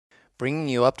bringing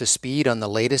you up to speed on the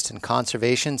latest in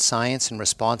conservation, science, and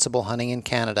responsible hunting in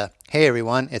Canada. Hey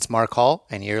everyone, it's Mark Hall,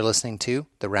 and you're listening to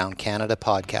the Round Canada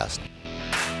podcast.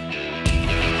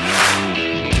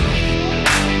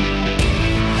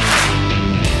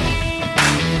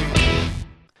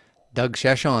 Doug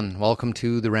Chiasson, welcome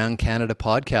to the Round Canada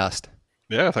podcast.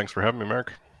 Yeah, thanks for having me,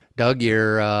 Mark. Doug, you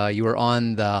were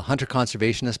on the Hunter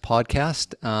Conservationist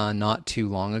podcast not too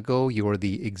long ago. You were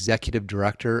the executive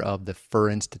director of the Fur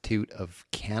Institute of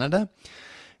Canada.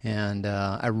 And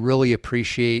I really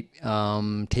appreciate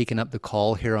taking up the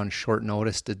call here on short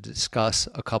notice to discuss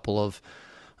a couple of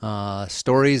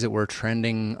stories that were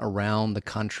trending around the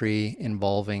country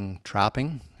involving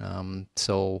trapping.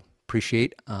 So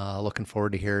appreciate, looking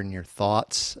forward to hearing your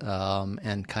thoughts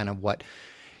and kind of what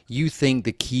you think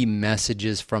the key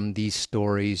messages from these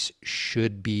stories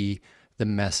should be, the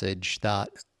message that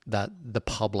the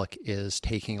public is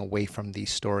taking away from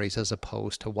these stories as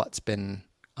opposed to what's been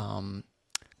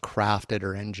crafted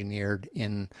or engineered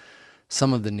in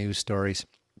some of the news stories.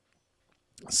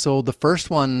 So the first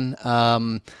one,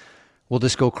 we'll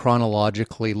just go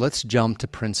chronologically. Let's jump to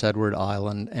Prince Edward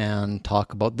Island and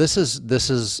talk about this.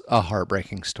 Is a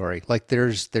heartbreaking story. Like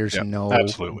there's no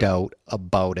absolutely. doubt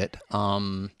about it.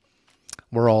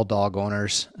 We're all dog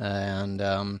owners, and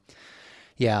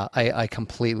I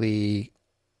completely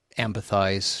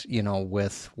empathize,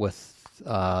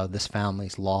 with this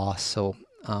family's loss. So,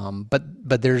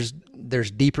 but there's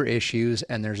deeper issues,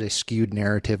 and there's a skewed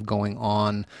narrative going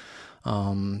on,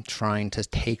 trying to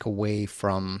take away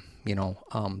from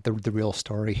the real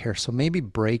story here. So maybe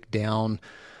break down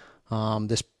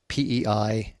this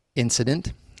PEI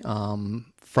incident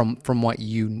from what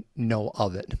you know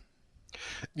of it.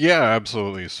 Yeah,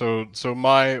 absolutely. So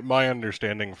my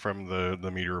understanding from the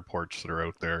media reports that are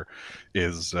out there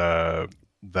is that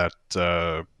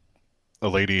a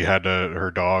lady had her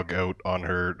dog out on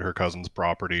her cousin's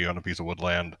property on a piece of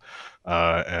woodland,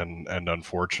 and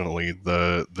unfortunately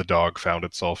the dog found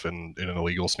itself in an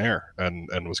illegal snare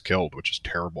and was killed, which is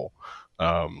terrible,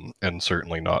 and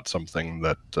certainly not something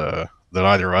that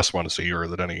either of us want to see, or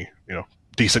that any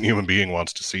decent human being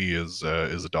wants to see, is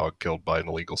a dog killed by an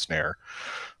illegal snare.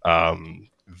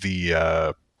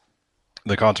 The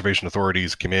conservation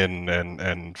authorities came in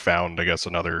and found, I guess,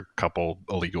 another couple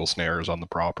illegal snares on the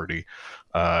property,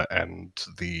 and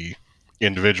the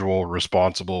individual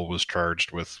responsible was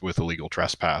charged with illegal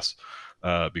trespass,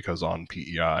 because on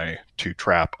PEI, to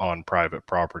trap on private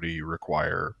property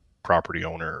require property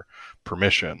owner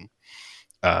permission,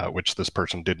 which this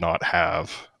person did not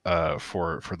have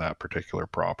for that particular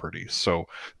property. So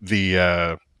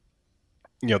the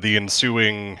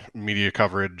ensuing media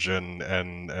coverage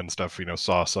and stuff,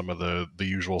 saw some of the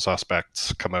usual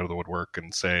suspects come out of the woodwork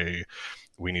and say,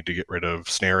 we need to get rid of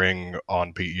snaring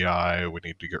on PEI, we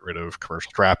need to get rid of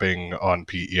commercial trapping on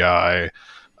PEI,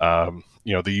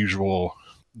 the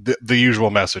usual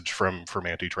message from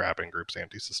anti-trapping groups,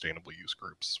 anti-sustainable use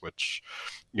groups, which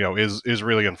is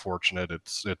really unfortunate.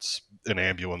 It's an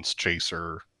ambulance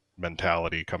chaser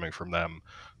mentality coming from them.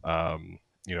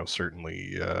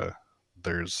 Certainly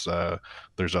there's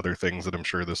other things that I'm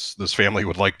sure this family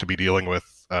would like to be dealing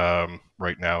with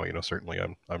right now. Certainly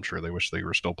I'm sure they wish they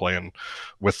were still playing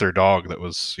with their dog that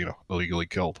was illegally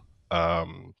killed.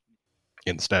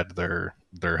 Instead they're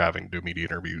having to do media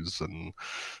interviews and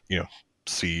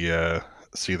see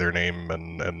their name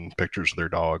and pictures of their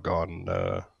dog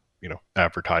on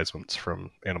advertisements from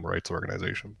animal rights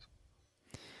organizations.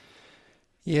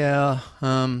 Yeah,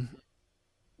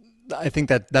 I think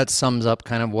that sums up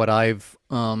kind of what I've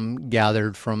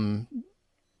gathered from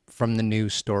the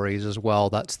news stories as well.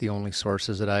 That's the only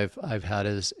sources that I've had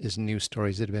is news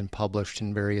stories that have been published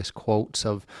in various quotes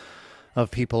of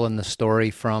people in the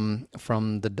story from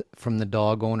the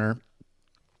dog owner.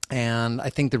 And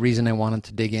I think the reason I wanted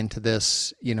to dig into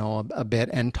this, a bit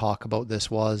and talk about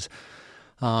this was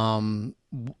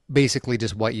basically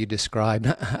just what you described.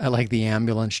 I like the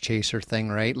ambulance chaser thing,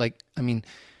 right? Like, I mean,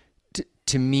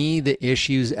 to me, the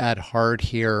issues at heart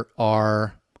here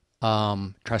are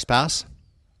trespass,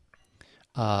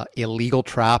 illegal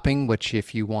trapping, which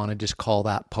if you want to just call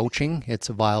that poaching, it's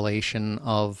a violation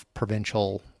of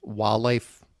provincial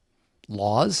wildlife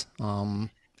laws,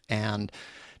 and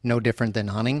no different than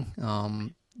hunting.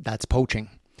 That's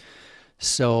poaching.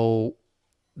 So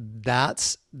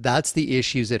that's the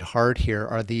issues at heart here,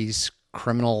 are these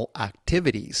criminal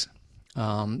activities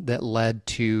that led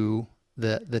to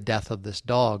the death of this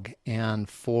dog. And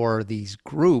for these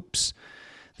groups,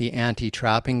 the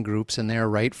anti-trapping groups, and they're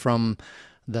right from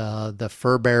the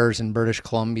fur bearers in British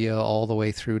Columbia all the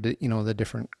way through to the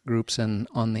different groups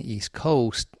on the East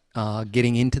Coast,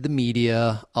 getting into the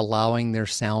media, allowing their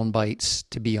sound bites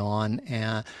to be on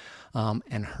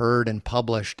and heard and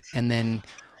published, and then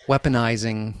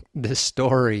weaponizing this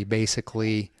story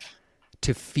basically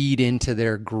to feed into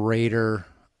their greater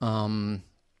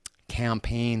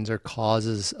campaigns or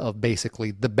causes of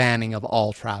basically the banning of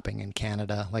all trapping in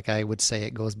Canada. Like I would say,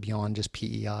 it goes beyond just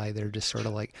PEI. They're just sort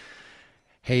of like,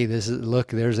 hey, this is look,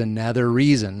 there's another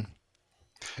reason.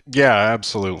 Yeah,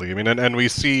 absolutely. I mean, and we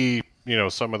see,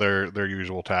 some of their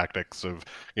usual tactics of,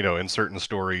 in certain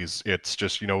stories, it's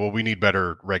just, well, we need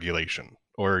better regulation,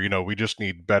 or, we just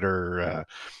need better,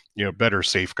 better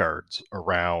safeguards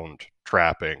around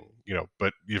trapping.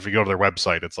 But if you go to their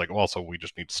website, it's like, also, we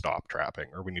just need to stop trapping,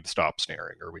 or we need to stop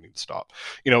snaring, or we need to stop.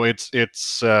 It's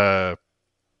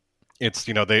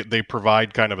they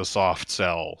provide kind of a soft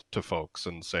sell to folks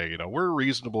and say, we're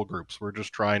reasonable groups, we're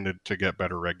just trying to get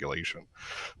better regulation.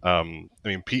 I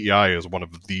mean, PEI is one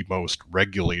of the most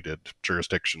regulated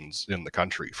jurisdictions in the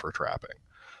country for trapping.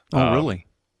 Oh, um, really?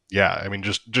 yeah, I mean,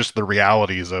 just the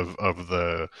realities of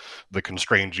the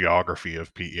constrained geography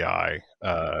of PEI,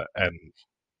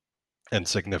 and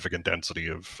significant density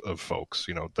of folks,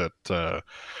 that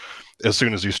as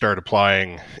soon as you start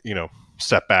applying,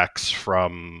 setbacks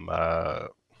from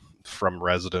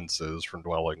residences, from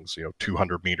dwellings,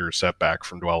 200-meter setback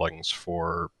from dwellings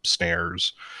for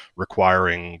snares,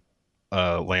 requiring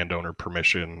landowner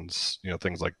permissions,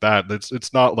 things like that.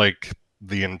 It's not like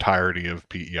the entirety of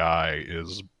PEI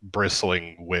is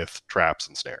bristling with traps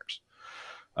and snares.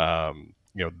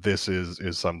 This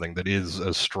is something that is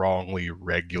a strongly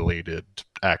regulated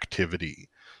activity.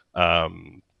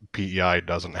 PEI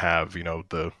doesn't have,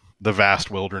 the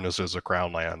vast wildernesses of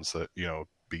crown lands that,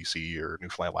 BC or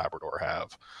Newfoundland Labrador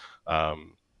have.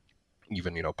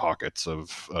 Even, pockets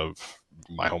of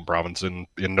my home province in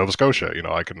Nova Scotia.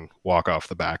 I can walk off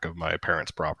the back of my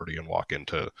parents' property and walk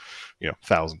into,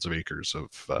 thousands of acres or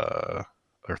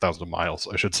thousands of miles,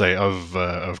 I should say,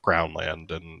 of crown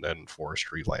land and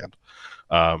forestry land.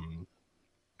 Um,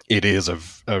 it is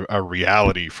a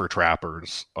reality for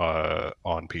trappers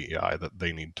on PEI that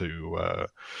they need to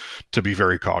be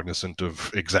very cognizant of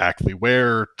exactly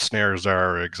where snares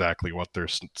are, exactly what their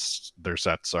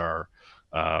sets are,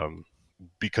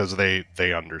 because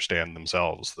they understand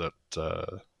themselves that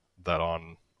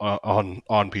on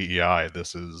PEI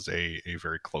this is a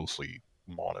very closely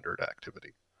monitored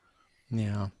activity.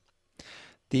 Yeah.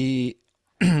 The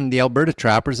the Alberta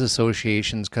Trappers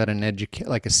Association's got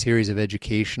like a series of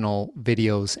educational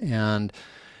videos, and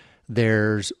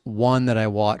there's one that I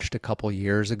watched a couple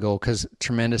years ago because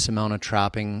tremendous amount of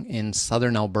trapping in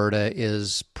southern Alberta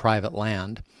is private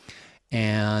land,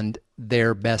 and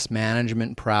their best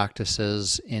management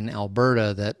practices in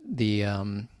Alberta that the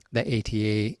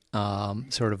ATA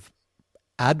sort of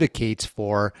advocates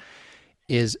for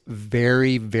is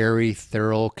very, very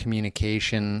thorough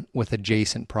communication with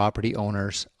adjacent property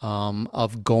owners,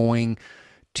 of going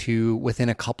to within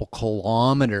a couple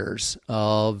kilometers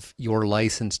of your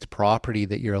licensed property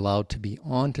that you're allowed to be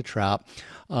on to trap,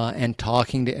 and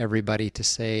talking to everybody to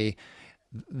say,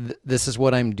 this is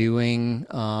what I'm doing,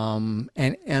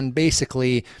 and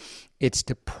basically it's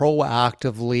to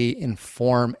proactively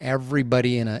inform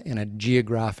everybody in a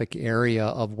geographic area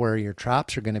of where your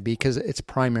traps are going to be, because it's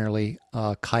primarily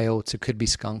coyotes. It could be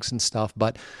skunks and stuff,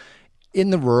 but in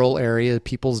the rural area,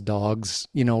 people's dogs,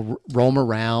 roam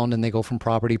around and they go from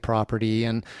property to property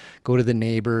and go to the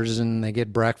neighbors and they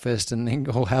get breakfast and they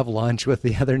go have lunch with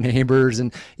the other neighbors.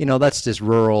 And, that's just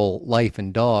rural life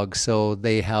and dogs. So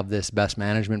they have this best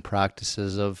management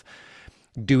practices of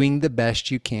doing the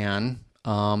best you can,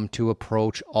 to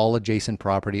approach all adjacent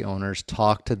property owners,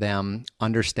 talk to them,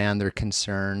 understand their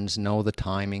concerns, know the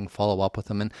timing, follow up with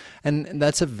them. And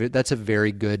that's a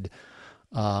very good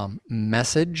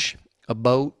message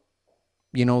about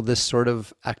this sort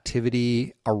of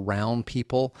activity around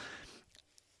people.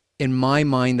 In my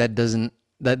mind,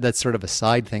 that's sort of a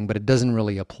side thing, but it doesn't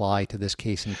really apply to this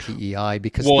case in PEI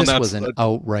because Well, and this was that's an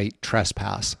outright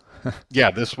trespass. yeah,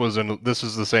 this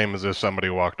is the same as if somebody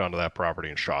walked onto that property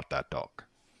and shot that dog.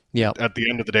 Yeah. At the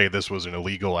end of the day, this was an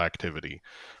illegal activity.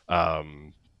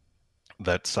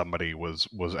 That somebody was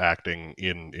acting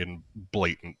in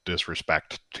blatant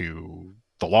disrespect to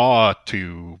the law,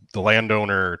 to the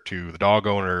landowner, to the dog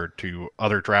owner, to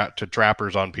other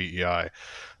trappers on PEI.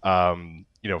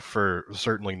 For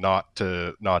certainly not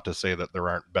to say that there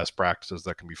aren't best practices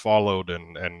that can be followed,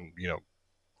 and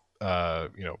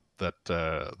that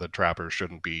the trappers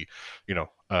shouldn't be,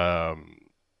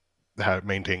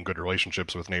 maintain good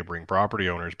relationships with neighboring property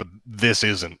owners, but this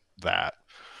isn't that.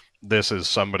 This is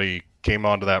somebody came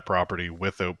onto that property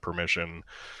without permission,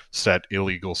 set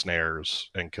illegal snares,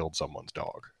 and killed someone's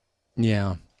dog.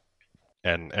 Yeah.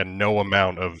 And no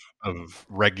amount of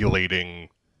regulating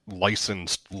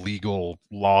licensed legal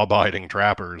law abiding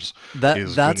trappers is going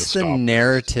to That's the stop this.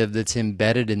 narrative that's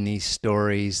embedded in these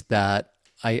stories that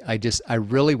I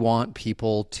really want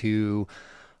people to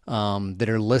that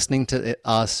are listening to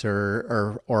us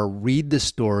or read the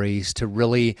stories to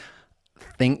really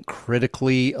think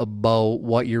critically about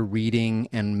what you're reading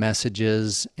and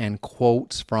messages and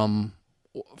quotes from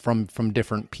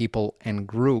different people and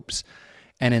groups.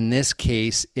 And in this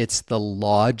case, it's the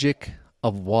logic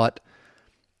of what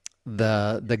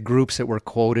the groups that were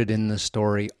quoted in the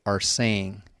story are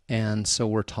saying. And so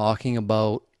we're talking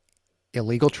about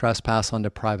illegal trespass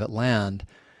onto private land.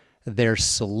 Their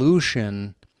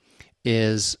solution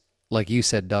is, like you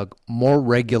said, Doug, more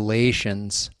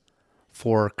regulations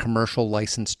for commercial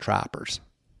licensed trappers.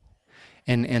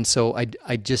 And so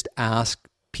I just ask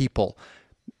people,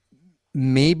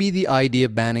 maybe the idea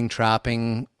of banning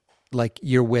trapping, like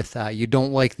you're with that. You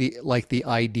don't like the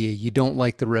idea. You don't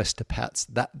like the risk to pets.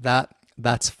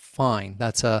 That's fine.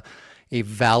 That's a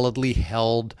validly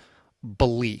held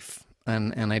belief.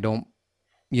 And I don't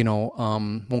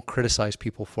won't criticize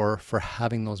people for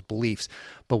having those beliefs.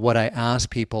 But what I ask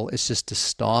people is just to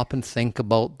stop and think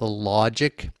about the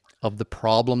logic of the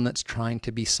problem that's trying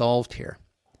to be solved here,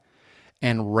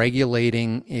 and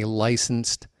regulating a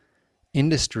licensed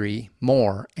industry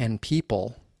more and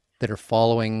people that are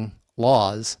following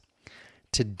laws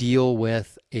to deal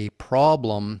with a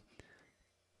problem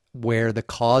where the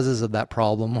causes of that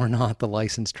problem were not the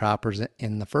licensed trappers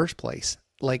in the first place.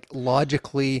 Like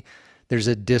logically, there's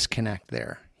a disconnect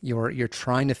there. You're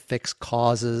trying to fix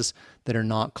causes that are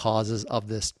not causes of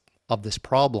this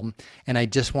problem. And I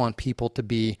just want people to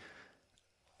be,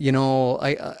 you know,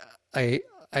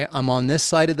 I'm on this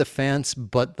side of the fence,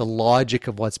 but the logic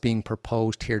of what's being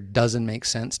proposed here doesn't make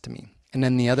sense to me. And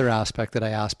then the other aspect that I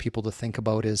ask people to think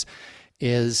about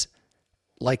is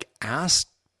like ask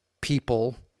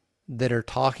people that are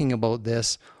talking about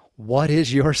this, what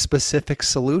is your specific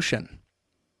solution?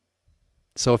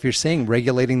 So if you're saying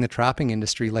regulating the trapping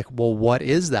industry, like, well, what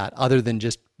is that other than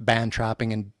just ban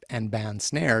trapping and ban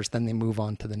snares? Then they move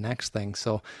on to the next thing.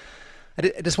 So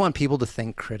I just want people to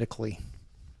think critically.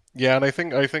 Yeah, and I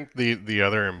think the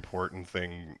other important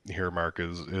thing here, Mark,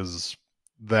 is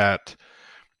that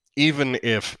even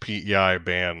if PEI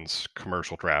bans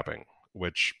commercial trapping,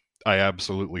 which I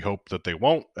absolutely hope that they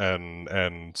won't,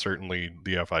 and certainly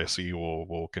the FIC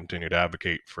will continue to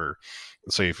advocate for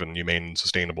safe and humane and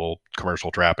sustainable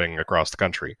commercial trapping across the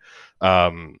country.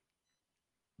 Um,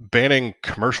 Banning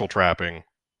commercial trapping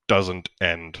doesn't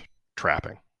end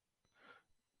trapping.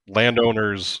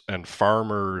 Landowners and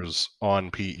farmers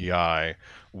on PEI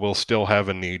will still have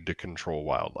a need to control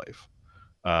wildlife.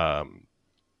 Um,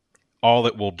 all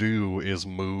it will do is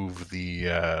move the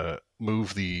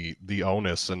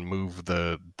onus and move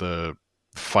the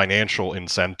financial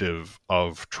incentive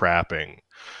of trapping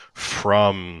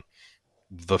from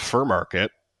the fur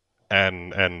market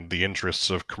and the interests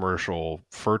of commercial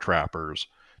fur trappers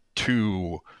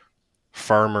to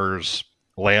farmers,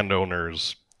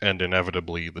 landowners, and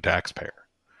inevitably the taxpayer.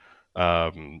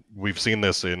 We've seen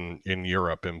this in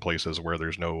Europe in places where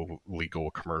there's no legal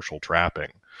commercial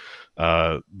trapping.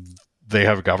 Uh, they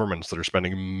have governments that are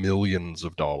spending millions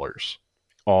of dollars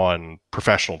on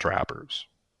professional trappers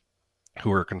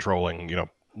who are controlling,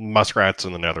 muskrats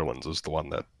in the Netherlands is the one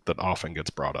that often gets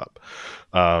brought up.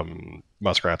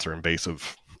 Muskrats are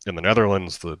invasive in the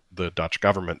Netherlands. The Dutch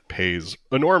government pays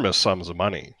enormous sums of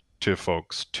money to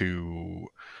folks to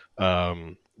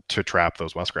trap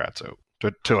those muskrats out,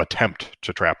 to attempt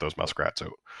to trap those muskrats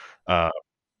out. Uh,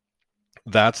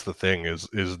 that's the thing is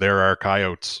there are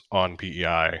coyotes on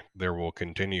PEI. There will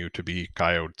continue to be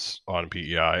coyotes on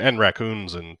PEI and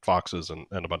raccoons and foxes and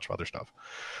a bunch of other stuff.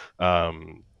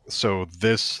 So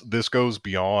this goes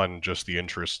beyond just the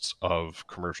interests of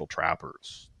commercial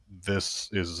trappers. This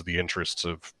is the interests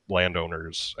of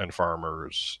landowners and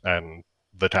farmers and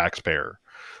the taxpayer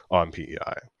on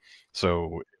PEI.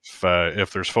 So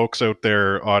if there's folks out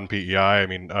there on PEI, I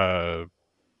mean,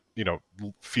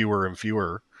 fewer and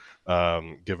fewer,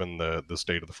 given the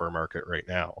state of the fur market right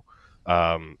now.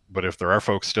 But if there are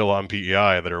folks still on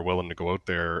PEI that are willing to go out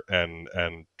there and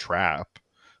trap,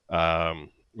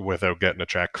 without getting a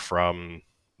check from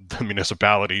the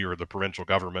municipality or the provincial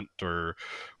government or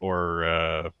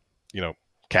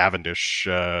Cavendish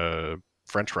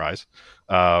French fries,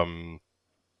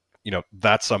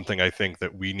 that's something I think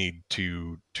that we need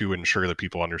to ensure that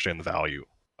people understand the value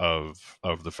of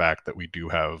the fact that we do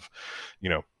have,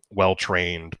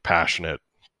 well-trained, passionate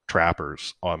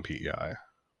trappers on PEI,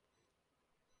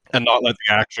 and not let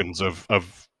the actions of a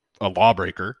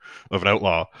lawbreaker, of an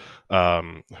outlaw,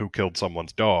 who killed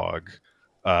someone's dog,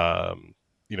 paint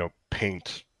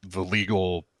the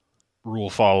legal rule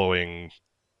following,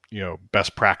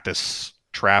 best practice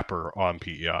trapper on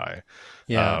PEI,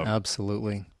 Yeah,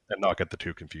 absolutely. and not get the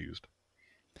two confused.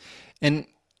 And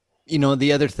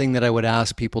the other thing that I would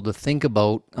ask people to think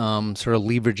about, sort of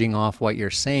leveraging off what you're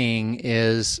saying,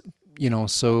 is,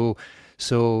 so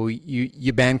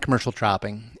you ban commercial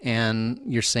trapping, and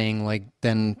you're saying like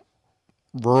then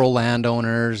rural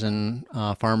landowners and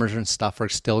farmers and stuff are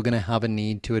still going to have a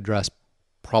need to address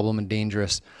problem and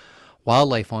dangerous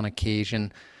wildlife on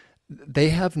occasion. They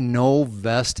have no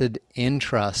vested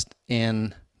interest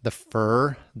in the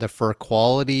fur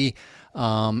quality.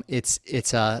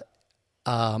 It's an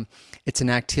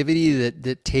activity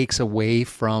that takes away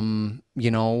from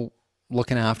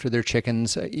looking after their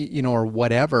chickens, or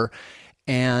whatever.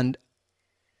 And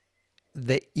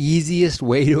the easiest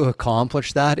way to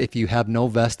accomplish that, if you have no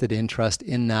vested interest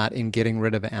in that, in getting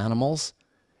rid of animals,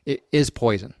 it is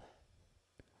poison.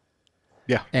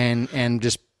 Yeah. And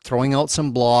just throwing out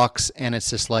some blocks, and it's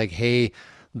just like, hey,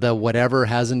 the whatever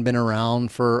hasn't been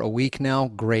around for a week now,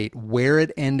 great. Where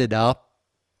it ended up,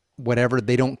 whatever,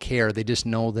 they don't care. They just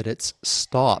know that it's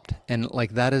stopped. And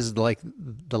like that is like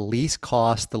the least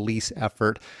cost, the least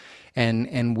effort.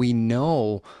 And we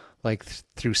know, like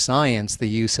through science, the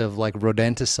use of like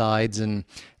rodenticides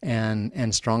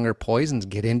and stronger poisons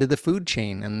get into the food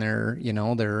chain, and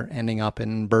they're ending up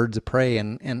in birds of prey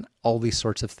and all these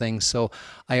sorts of things. So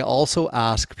I also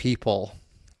ask people,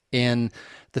 in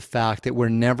the fact that we're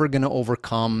never going to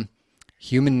overcome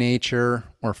human nature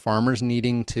or farmers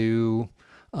needing to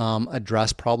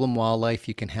address problem wildlife.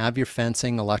 You can have your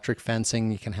fencing, electric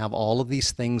fencing, you can have all of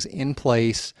these things in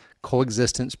place,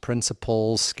 coexistence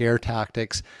principles, scare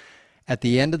tactics. At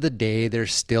the end of the day,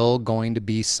 there's still going to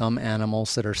be some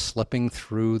animals that are slipping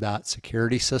through that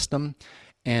security system,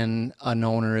 and an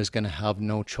owner is going to have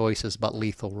no choices but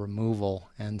lethal removal.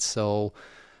 And so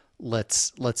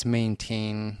let's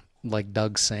maintain, like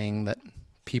Doug's saying, that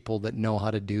people that know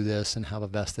how to do this and have a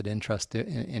vested interest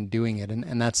in doing it.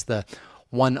 And that's the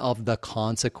one of the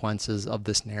consequences of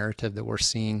this narrative that we're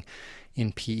seeing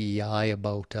in PEI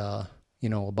about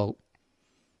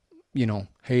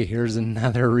hey, here's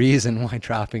another reason why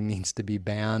trapping needs to be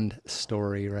banned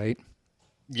story, right?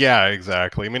 Yeah,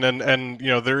 exactly. I mean, and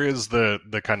there is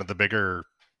the kind of the bigger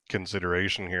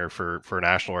consideration here for a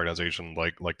national organization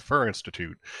like the Fur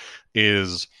Institute,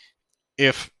 is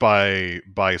if by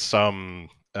some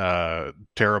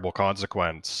terrible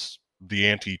consequence the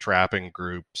anti-trapping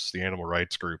groups, the animal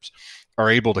rights groups, are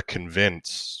able to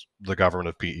convince the government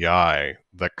of PEI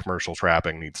that commercial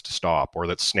trapping needs to stop, or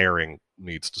that snaring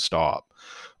needs to stop,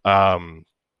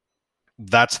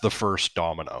 that's the first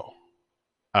domino.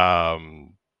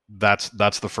 That's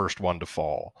the first one to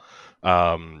fall.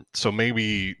 So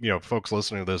maybe, folks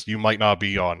listening to this, you might not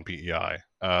be on PEI.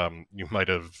 You might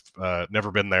have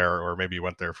never been there, or maybe you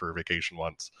went there for a vacation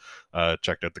once,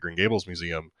 checked out the Green Gables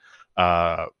Museum.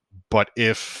 But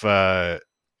if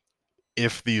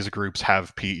these groups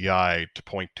have PEI to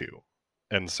point to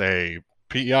and say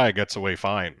PEI gets away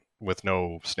fine with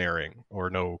no snaring or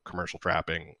no commercial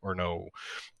trapping or no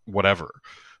whatever,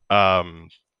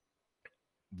 that's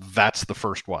the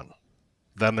first one.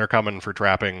 Then they're coming for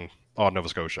trapping on Nova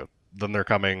Scotia. Then they're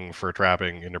coming for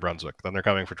trapping in New Brunswick. Then they're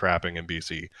coming for trapping in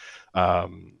BC.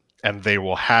 And they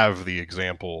will have the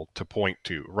example to point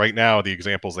to. Right now, the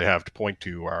examples they have to point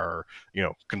to are,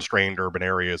 constrained urban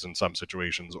areas in some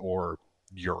situations, or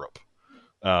Europe.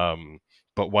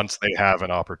 But once they have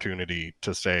an opportunity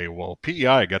to say, well,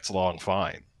 PEI gets along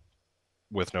fine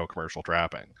with no commercial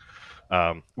trapping,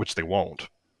 which they won't.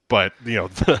 But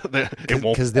it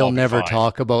won't, because they'll never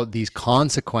talk about these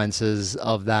consequences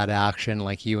of that action.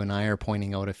 Like you and I are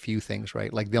pointing out a few things,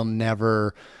 right? Like they'll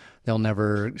never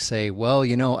say,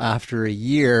 well, after a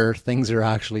year, things are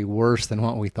actually worse than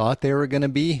what we thought they were going to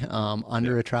be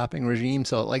under a trapping regime.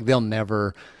 So like they'll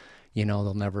never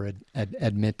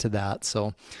admit to that.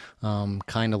 So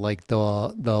kind of like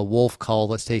the wolf call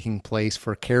that's taking place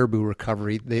for caribou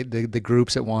recovery, the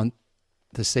groups that want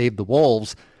to save the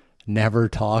wolves never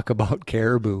talk about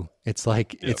caribou. It's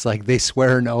like they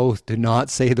swear an oath to not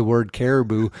say the word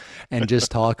caribou and just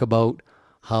talk about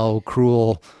how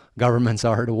cruel governments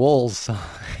are to wolves. So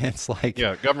it's like,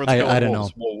 governments killing wolves. I don't know.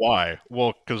 Well, why?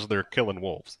 Well, because they're killing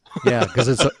wolves. Yeah,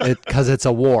 because it's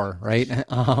a war, right?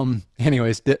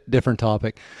 Anyways, different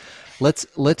topic.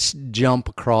 Let's jump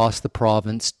across the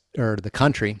province or the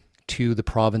country to the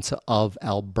province of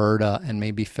Alberta and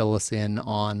maybe fill us in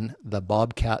on the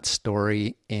bobcat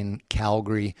story in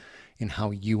Calgary and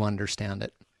how you understand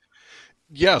it.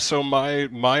 Yeah, so my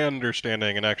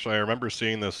understanding, and actually I remember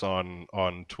seeing this on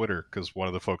Twitter because one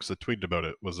of the folks that tweeted about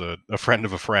it was a friend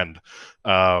of a friend,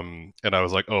 and I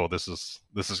was like, oh, this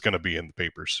is going to be in the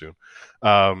papers soon.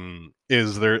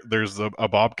 Is there's a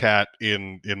bobcat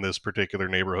in this particular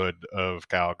neighborhood of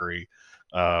Calgary.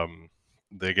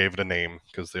 They gave it a name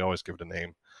because they always give it a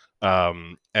name,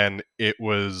 and it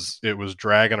was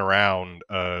dragging around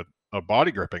a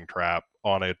body gripping trap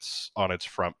on its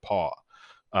front paw.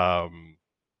 Um,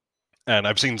 and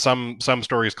I've seen some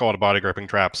stories call it a body gripping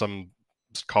trap, some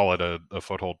call it a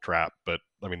foothold trap. But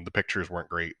I mean, the pictures weren't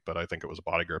great, but I think it was a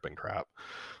body gripping trap.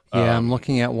 Yeah, I'm Um,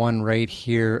 looking at one right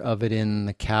here of it in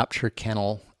the capture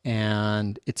kennel,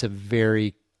 and it's a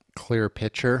very clear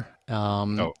picture.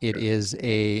 oh, It okay. is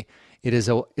a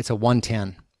it's a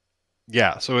 110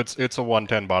 Yeah, so it's a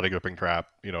 110 body gripping trap,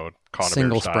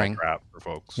 conibear single style spring. trap for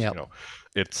folks. Yep.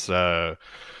 It's uh,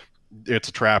 it's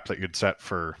a trap that you'd set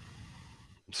for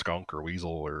skunk or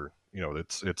weasel, or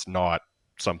it's not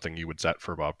something you would set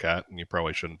for bobcat, and you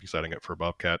probably shouldn't be setting it for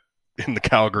bobcat in the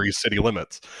Calgary city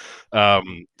limits.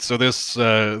 So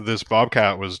this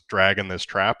bobcat was dragging this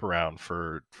trap around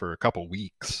for a couple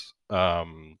weeks,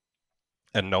 and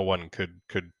no one could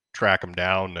track him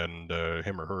down, and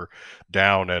him or her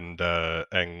down, and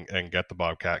get the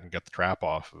bobcat and get the trap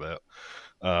off of it.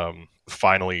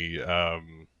 Finally,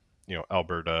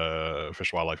 Alberta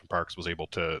Fish, Wildlife, and Parks was able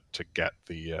to get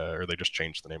or they just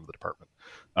changed the name of the department.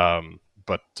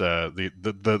 But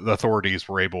the authorities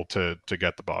were able to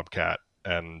get the bobcat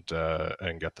and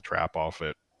get the trap off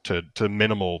it to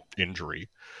minimal injury.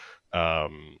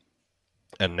 Um,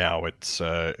 and now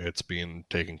it's being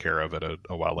taken care of at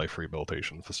a wildlife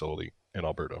rehabilitation facility in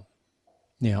Alberta.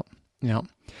 Yeah. Yeah.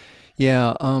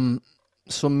 Yeah.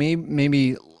 So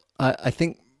maybe I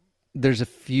think there's a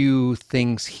few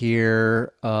things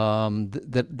here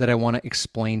that I want to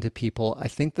explain to people. I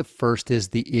think the first is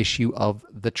the issue of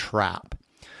the trap,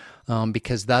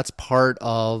 because that's part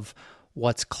of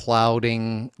what's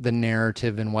clouding the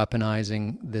narrative and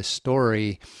weaponizing this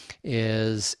story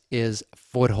is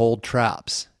foothold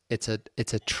traps. It's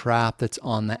a trap that's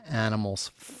on the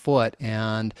animal's foot,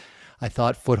 and I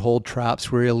thought foothold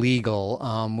traps were illegal.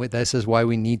 This is why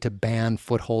we need to ban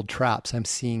foothold traps. I'm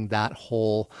seeing that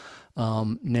whole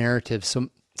narrative.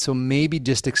 So maybe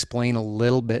just explain a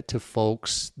little bit to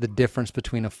folks the difference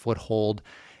between a foothold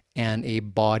and a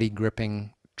body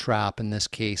gripping trap, in this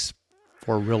case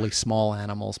for really small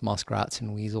animals, muskrats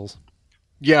and weasels.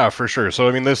 Yeah, for sure. So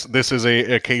I mean, this is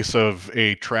a case of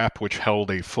a trap which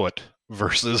held a foot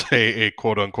versus a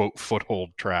quote unquote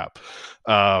foothold trap.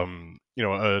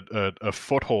 A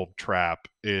foothold trap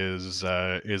is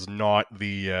not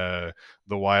the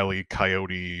wily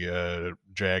coyote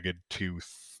jagged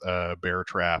tooth bear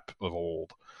trap of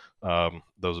old.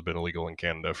 Those have been illegal in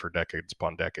Canada for decades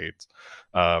upon decades.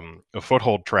 A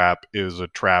foothold trap is a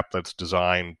trap that's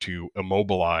designed to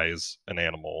immobilize an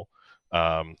animal,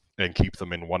 and keep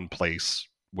them in one place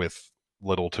with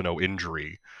little to no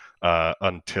injury,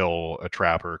 until a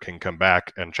trapper can come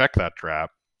back and check that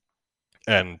trap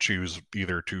and choose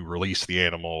either to release the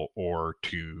animal or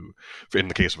to, in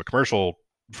the case of a commercial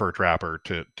fur trapper,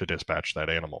 to dispatch that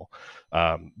animal.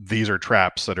 These are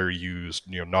traps that are used,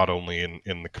 not only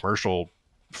in the commercial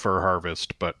fur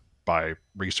harvest, but by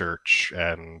research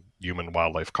and human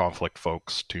wildlife conflict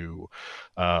folks to,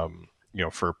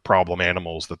 for problem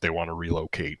animals that they want to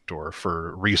relocate, or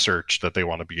for research that they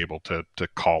want to be able to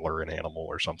collar an animal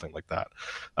or something like that.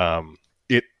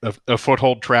 A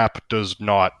foothold trap does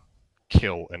not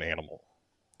kill an animal.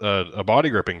 A body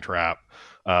gripping trap,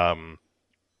 um,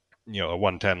 a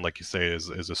 110, like you say, is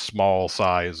a small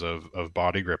size of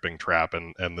body gripping trap,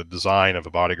 and the design of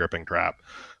a body gripping trap,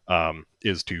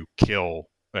 is to kill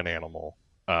an animal,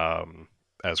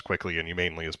 as quickly and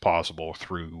humanely as possible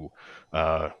through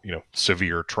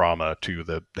severe trauma to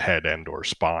the head and or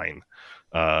spine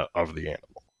of the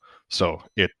animal. So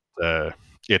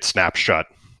it snaps shut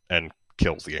and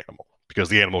kills the animal because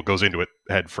the animal goes into it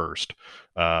head first.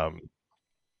 Um,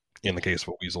 in the case of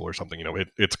a weasel or something,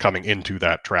 it's coming into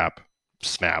that trap.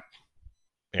 Snap,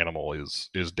 animal is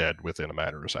dead within a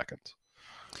matter of seconds.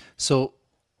 So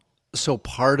so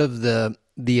part of the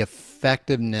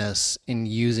effectiveness in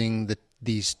using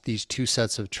these two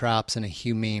sets of traps in a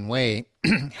humane way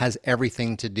has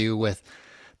everything to do with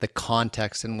the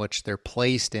context in which they're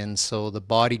placed in. So the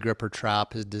body gripper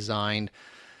trap is designed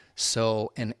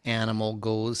so an animal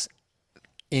goes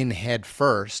in head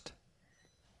first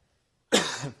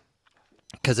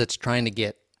because it's trying to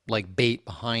get like bait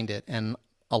behind it. And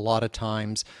a lot of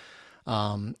times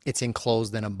it's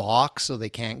enclosed in a box, so they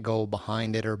can't go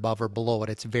behind it or above or below it.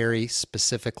 It's very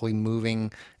specifically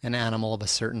moving an animal of a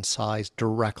certain size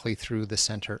directly through the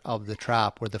center of the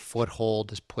trap, where the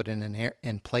foothold is put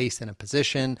in place in a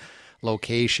position,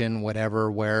 location,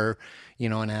 whatever, where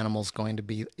an animal's going to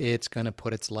be. It's going to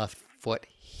put its left foot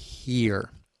here,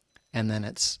 and then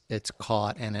it's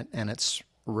caught and it's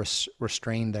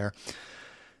restrained there.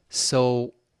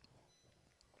 So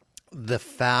the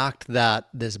fact that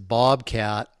this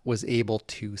bobcat was able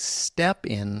to step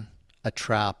in a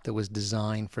trap that was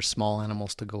designed for small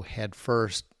animals to go head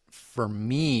first, for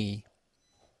me,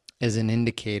 is an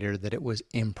indicator that it was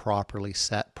improperly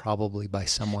set, probably by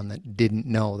someone that didn't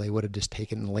know. They would have just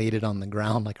taken and laid it on the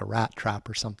ground like a rat trap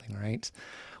or something, right?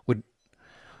 Would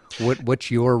what's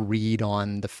your read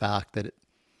on the fact that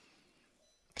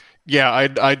Yeah,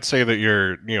 I'd say that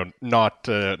you're not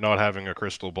having a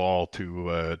crystal ball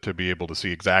to be able to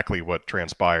see exactly what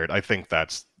transpired. I think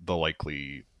that's the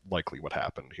likely what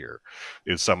happened here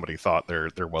is somebody thought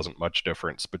there wasn't much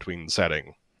difference between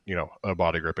setting a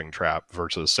body gripping trap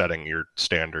versus setting your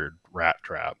standard rat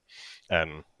trap,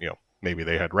 and maybe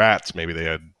they had rats, maybe they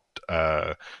had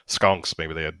skunks,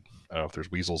 maybe they had, I don't know if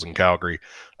there's weasels in Calgary.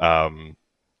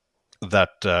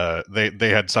 That they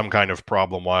had some kind of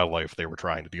problem wildlife they were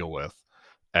trying to deal with,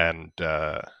 and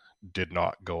did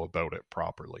not go about it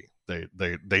properly.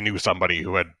 They knew somebody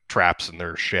who had traps in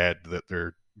their shed that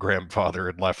their grandfather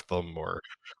had left them, or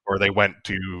they went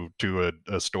to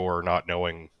a store not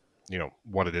knowing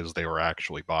what it is they were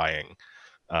actually buying.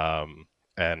 um,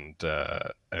 and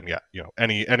yeah,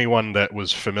 anyone that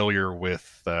was familiar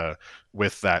with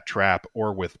that trap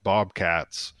or with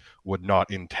bobcats would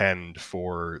not intend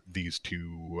for these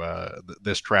two,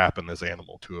 this trap and this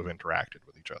animal, to have interacted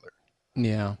with each other.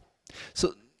 yeah.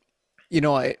 So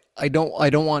I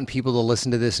don't want people to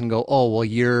listen to this and go, oh well,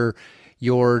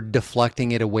 you're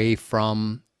deflecting it away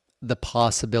from the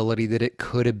possibility that it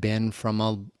could have been from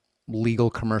a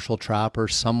legal commercial trapper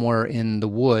somewhere in the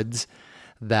woods,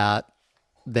 that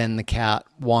then the cat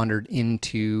wandered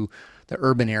into the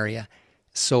urban area.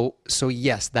 So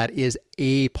yes, that is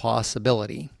a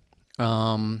possibility.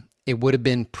 It would have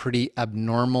been pretty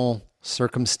abnormal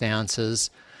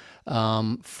circumstances,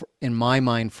 in my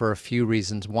mind, for a few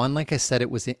reasons. One, like I said,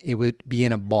 it would be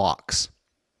in a box,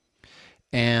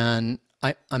 and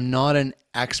I'm not an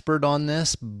expert on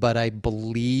this, but I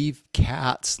believe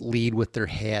cats lead with their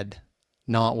head,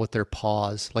 not with their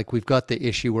paws. Like we've got the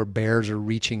issue where bears are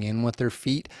reaching in with their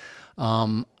feet.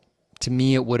 Um, to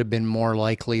me, it would have been more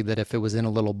likely that if it was in a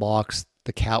little box,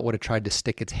 the cat would have tried to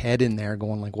stick its head in there,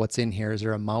 going like, "What's in here? Is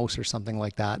there a mouse or something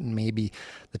like that?" And maybe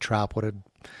the trap would have,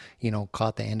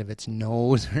 caught the end of its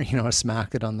nose, or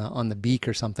smacked it on the beak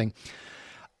or something.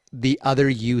 The other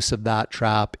use of that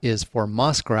trap is for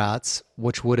muskrats,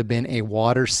 which would have been a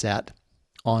water set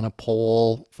on a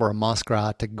pole for a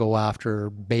muskrat to go after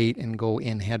bait and go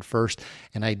in head first.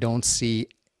 And I don't see,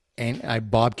 and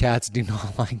bobcats do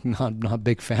not like, not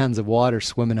big fans of water,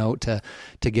 swimming out to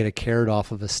get a carrot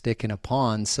off of a stick in a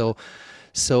pond.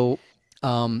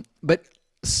 But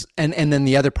and then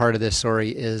the other part of this story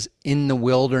is, in the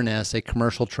wilderness, a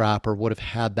commercial trapper would have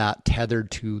had that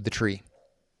tethered to the tree,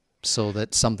 so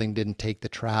that something didn't take the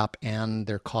trap and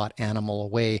their caught animal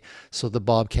away. So the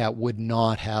bobcat would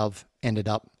not have ended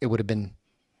up, it would have been,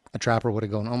 a trapper would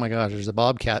have gone, oh my gosh, there's a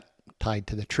bobcat tied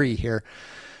to the tree here.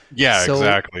 Yeah, So,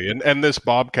 exactly. And this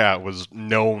bobcat was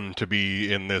known to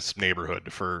be in this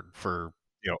neighborhood for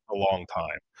a long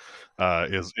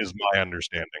time. Is my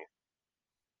understanding.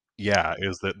 Yeah,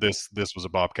 is that this was a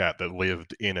bobcat that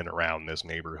lived in and around this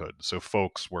neighborhood. So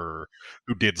folks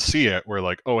who did see it were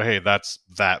like, "Oh, hey, that's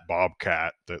that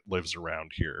bobcat that lives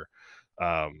around here."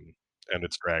 And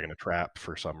it's dragging a trap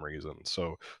for some reason.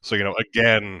 So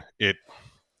again,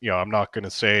 I'm not going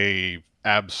to say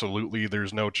absolutely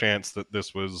there's no chance that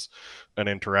this was an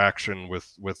interaction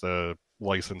with a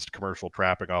licensed commercial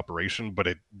trapping operation, but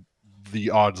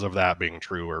the odds of that being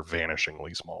true are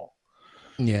vanishingly small.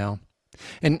 yeah.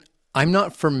 And I'm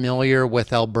not familiar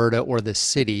with Alberta or the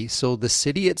city. So the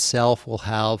city itself will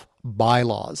have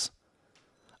bylaws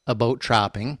about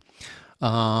trapping,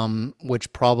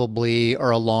 which probably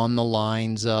are along the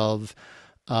lines of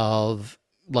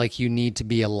like, you need to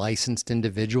be a licensed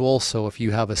individual. So if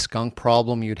you have a skunk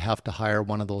problem, you'd have to hire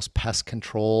one of those pest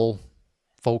control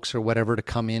folks or whatever to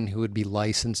come in, who would be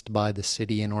licensed by the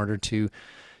city in order to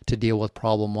deal with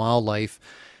problem wildlife.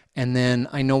 And then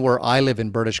I know where I live in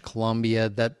British Columbia,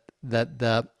 that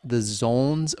the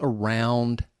zones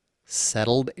around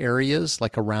settled areas,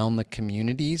 like around the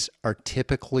communities, are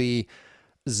typically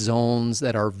zones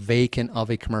that are vacant of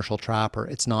a commercial trapper.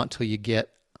 It's not till you get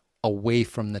away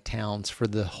from the towns for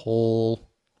the whole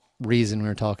reason we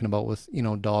were talking about with,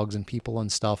 dogs and people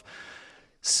and stuff.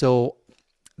 So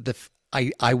the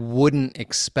I wouldn't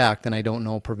expect, and I don't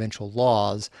know provincial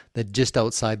laws, that just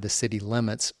outside the city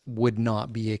limits would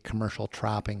not be a commercial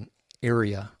trapping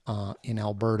area in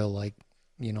Alberta, like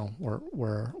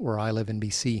where I live in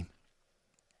BC.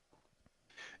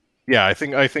 Yeah, I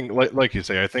think like you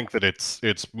say, I think that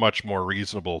it's much more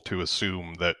reasonable to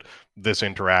assume that this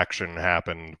interaction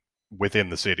happened within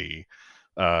the city,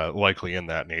 likely in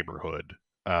that neighborhood,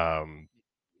 um,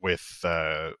 with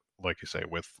like you say,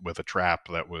 with a trap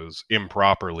that was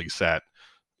improperly set,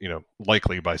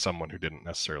 likely by someone who didn't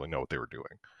necessarily know what they were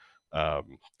doing.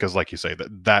 Because, like you say,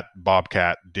 that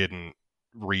bobcat didn't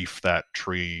reef that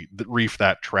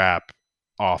trap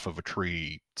off of a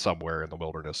tree somewhere in the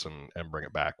wilderness and bring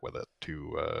it back with it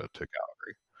to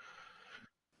Calgary.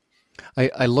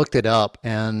 I looked it up,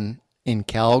 and in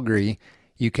Calgary,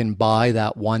 you can buy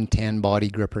that 110 body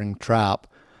gripping trap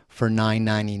for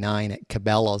 $9.99 at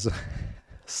Cabela's.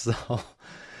 So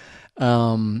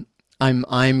I'm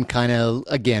kind of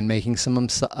again making some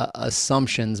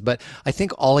assumptions, but I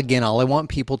think all I want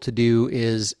people to do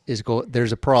is go.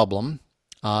 There's a problem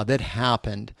that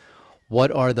happened.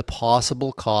 What are the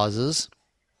possible causes,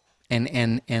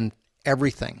 and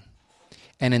everything.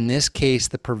 And in this case,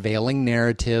 the prevailing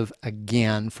narrative,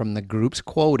 again, from the groups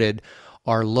quoted,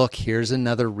 are look, here's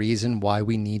another reason why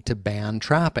we need to ban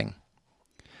trapping.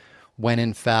 When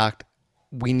in fact,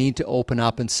 we need to open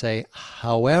up and say,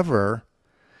 however,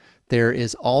 there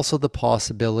is also the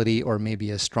possibility, or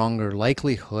maybe a stronger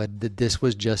likelihood, that this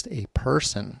was just a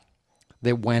person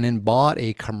that went and bought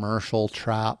a commercial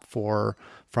trap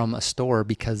from a store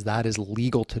because that is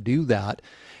legal to do that,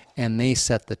 and they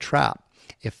set the trap.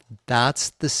 If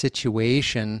that's the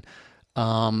situation,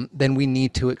 then we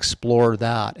need to explore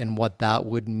that and what that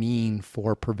would mean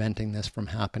for preventing this from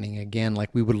happening again. Like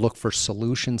we would look for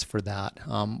solutions for that.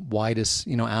 Why does,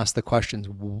 ask the questions,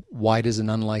 why does an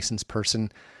unlicensed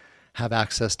person have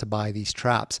access to buy these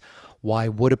traps? Why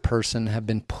would a person have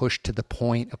been pushed to the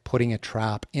point of putting a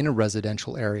trap in a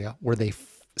residential area? Were they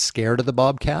scared of the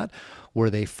bobcat? Were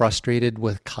they frustrated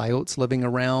with coyotes living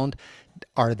around?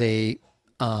 Are they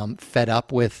fed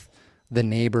up with the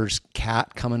neighbor's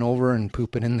cat coming over and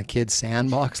pooping in the kid's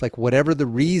sandbox? Like, whatever the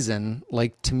reason,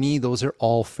 like, to me, those are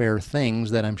all fair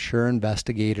things that I'm sure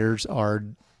investigators are,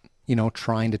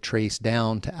 trying to trace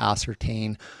down to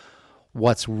ascertain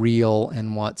what's real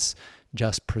and what's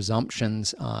just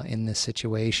presumptions in this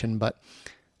situation. But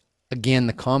again,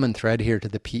 the common thread here to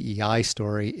the PEI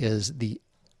story is the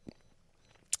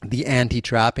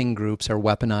anti-trapping groups are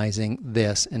weaponizing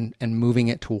this and moving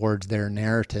it towards their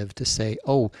narrative to say,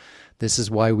 oh, this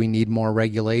is why we need more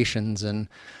regulations. And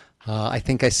I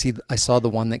think I saw the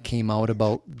one that came out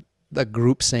about the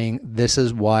group saying this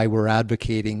is why we're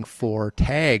advocating for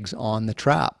tags on the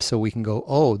trap, so we can go,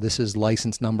 oh, this is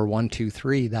license number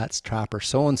 123, that's trapper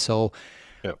so and so.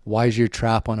 Yep. Why is your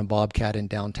trap on a bobcat in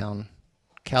downtown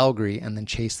Calgary? And then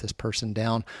chase this person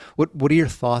down. What are your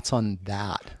thoughts on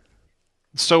that?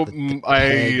 So The tag I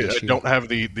issue. don't have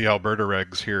the Alberta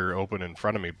regs here open in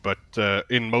front of me, but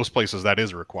in most places that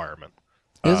is a requirement.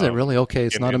 Is it really? Okay,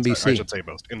 it's not in I BC. should say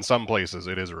most. In some places,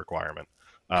 it is a requirement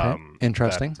Okay, that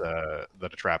interesting. that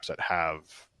a trap set have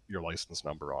your license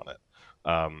number on it.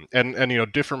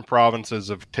 And different provinces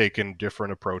have taken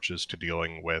different approaches to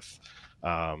dealing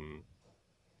um,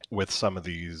 with some of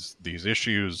these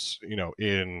issues.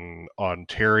 In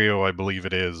Ontario, I believe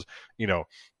it is,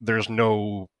 there's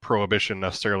no prohibition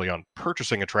necessarily on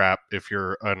purchasing a trap if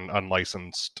you're an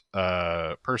unlicensed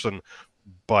person,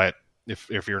 but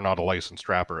if you're not a licensed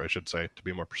trapper, I should say, to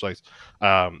be more precise,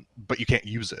 but you can't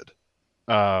use it.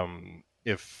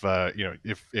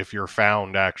 If you're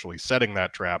found actually setting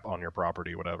that trap on your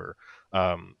property, whatever,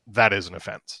 that is an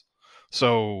offense.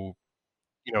 So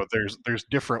there's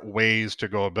different ways to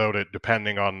go about it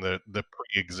depending on the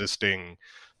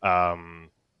um,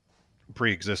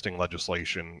 pre-existing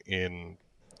legislation in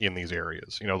these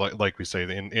areas. Like we say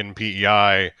in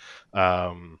PEI,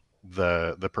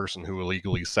 the person who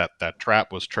illegally set that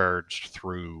trap was charged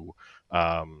through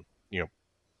you know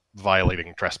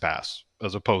violating trespass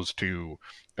as opposed to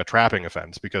a trapping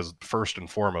offense, because first and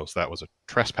foremost that was a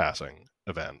trespassing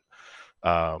event.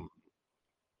 Um,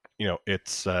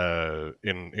 it's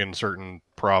in certain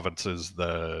provinces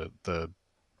the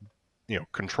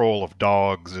control of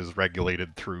dogs is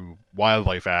regulated through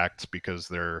wildlife acts because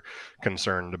they're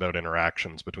concerned about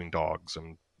interactions between dogs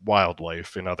and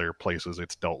wildlife. In other places,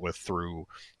 it's dealt with through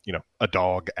a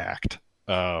dog act.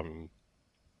 Um,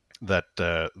 that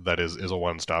that is a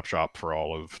one stop shop for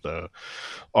all of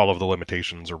the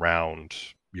limitations around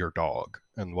your dog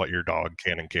and what your dog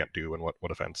can and can't do and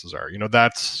what offenses are. You know,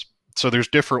 that's so there's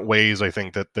different ways I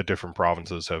think that the different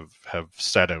provinces have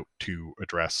set out to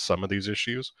address some of these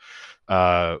issues.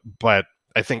 But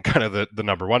I think kind of the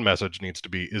number one message needs to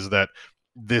be is that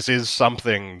this is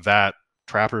something that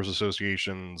trappers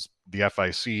associations, the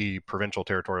FIC, provincial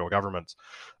territorial governments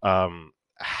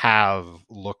have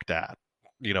looked at.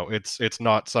 You know, it's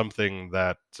not something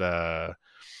that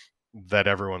that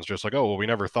everyone's just like, oh, well, we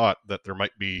never thought that there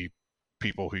might be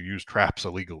people who use traps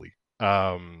illegally.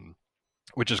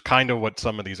 Which is kind of what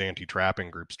some of these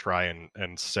anti-trapping groups try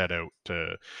and set out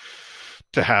to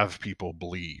have people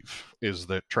believe, is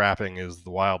that trapping is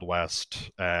the Wild West,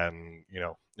 and you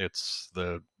know it's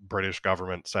the British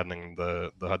government sending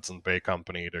the Hudson Bay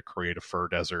Company to create a fur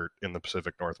desert in the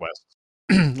Pacific Northwest.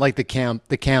 Like the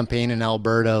campaign in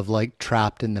Alberta of like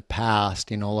trapped in the past,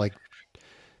 you know, like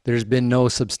there's been no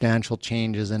substantial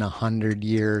changes in 100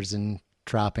 years in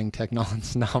trapping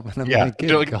technology now. And I'm Yeah, like,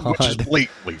 good which is God.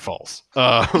 blatantly false.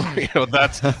 You know,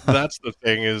 that's the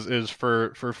thing is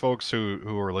for folks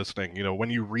who are listening. You know, when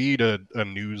you read a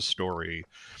news story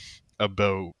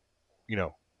about, you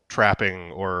know,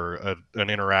 trapping or an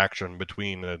interaction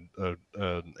between an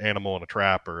animal in a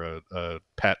trap or a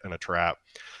pet in a trap,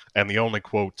 and the only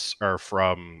quotes are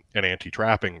from an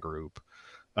anti-trapping group,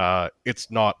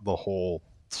 it's not the whole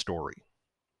story,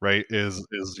 right? Is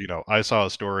you know, I saw a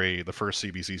story, the first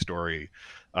CBC story,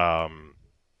 um,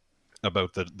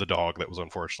 about the dog that was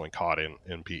unfortunately caught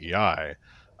in PEI.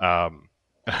 I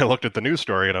looked at the news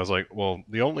story and I was like, well,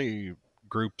 the only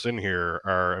groups in here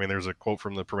are, I mean, there's a quote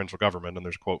from the provincial government and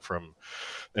there's a quote from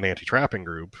an anti-trapping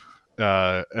group.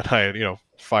 And I, you know,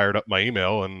 fired up my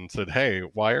email and said, hey,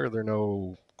 why are there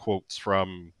no quotes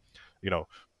from, you know,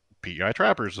 PEI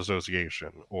Trappers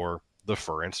Association or the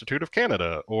Fur Institute of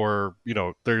Canada, or, you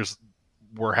know,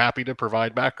 we're happy to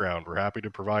provide background, we're happy to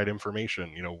provide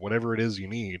information, you know, whatever it is you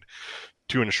need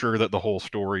to ensure that the whole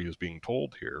story is being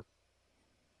told here.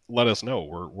 Let us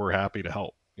know. We're happy to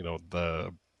help. You know,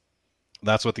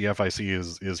 that's what the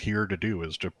FIC is here to do,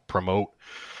 is to promote,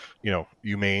 you know,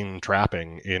 humane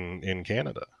trapping in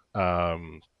Canada.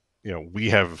 You know, we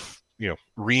have, you know,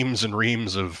 reams and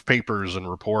reams of papers and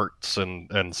reports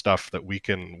and stuff that we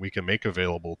can make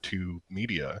available to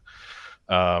media,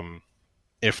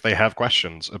 if they have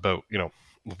questions about, you know,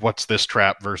 what's this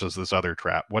trap versus this other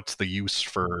trap, what's the use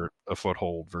for a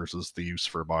foothold versus the use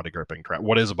for a body gripping trap,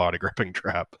 what is a body gripping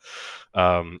trap,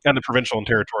 and the provincial and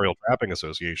territorial trapping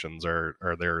associations are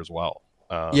there as well.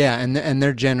 Yeah, and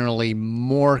they're generally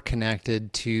more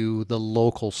connected to the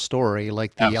local story.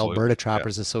 Like the Absolutely, Alberta yeah,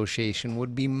 Trappers Association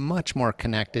would be much more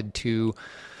connected to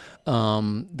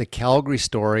the Calgary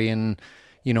story. And,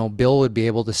 you know, Bill would be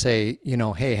able to say, you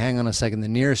know, hey, hang on a second, the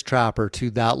nearest trapper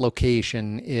to that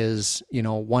location is, you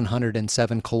know,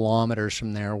 107 kilometers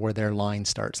from there where their line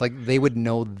starts. Like they would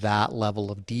know that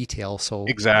level of detail. So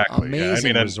exactly, yeah. I mean,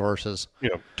 amazing and resources. you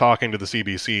know, talking to the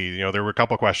CBC, you know, there were a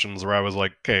couple of questions where I was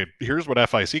like, okay, here's what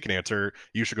FIC can answer.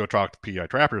 You should go talk to PI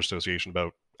Trappers Association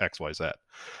about XYZ,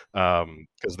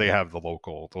 because they have the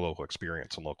local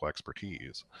experience and local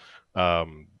expertise.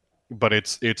 Um, but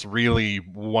it's really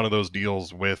one of those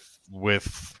deals with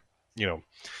you know,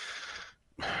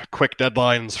 quick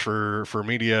deadlines for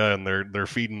media, and they're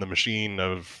feeding the machine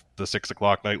of the 6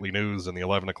 o'clock nightly news and the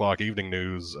 11 o'clock evening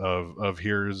news of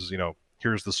here's, you know,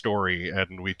 here's the story,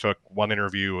 and we took one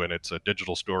interview and it's a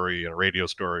digital story and a radio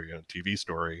story and a TV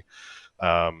story.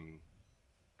 um,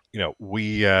 you know,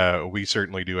 we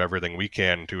certainly do everything we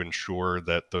can to ensure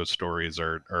that those stories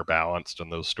are balanced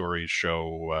and those stories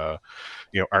show,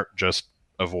 you know, aren't just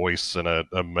a voice and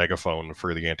a megaphone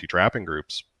for the anti-trapping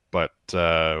groups, but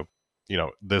you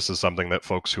know, this is something that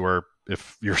folks who are,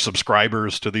 if you're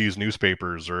subscribers to these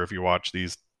newspapers or if you watch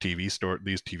these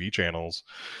TV channels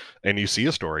and you see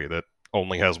a story that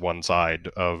only has one side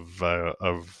of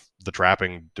the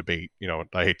trapping debate, you know,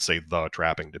 I hate to say the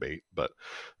trapping debate, but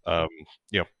um,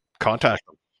 you know, contact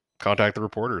them, contact the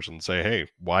reporters and say, hey,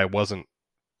 why wasn't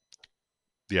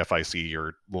the FIC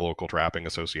or the local trapping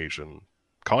association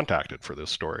contacted for this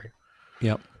story?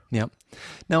 Yep. Yep.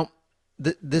 Now,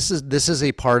 this is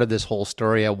a part of this whole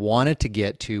story I wanted to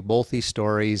get to, both these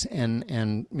stories,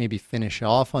 and maybe finish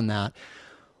off on that.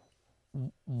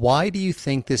 Why do you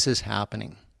think this is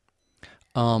happening?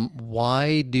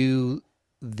 Why do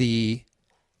the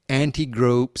anti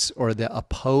groups or the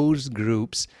opposed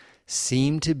groups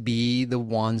seem to be the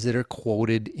ones that are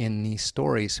quoted in these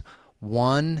stories?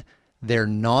 One, they're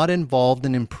not involved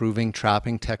in improving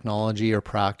trapping technology or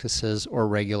practices or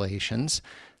regulations.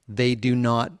 They do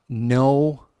not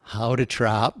know how to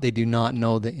trap. They do not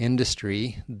know the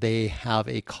industry. They have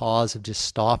a cause of just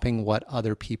stopping what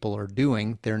other people are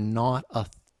doing. They're not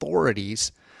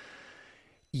authorities,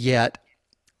 yet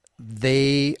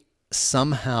they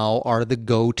somehow are the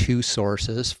go to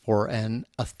sources for an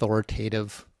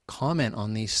authoritative comment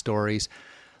on these stories.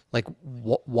 Like,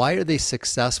 why are they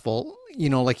successful?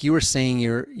 Like you were saying,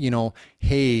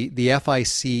 hey, the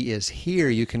FIC is here,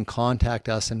 you can contact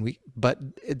us, but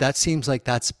that seems like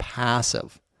that's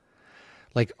passive.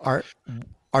 Like,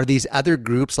 are these other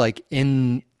groups like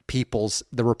in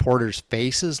the reporters'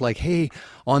 faces, like, hey,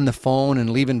 on the phone and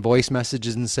leaving voice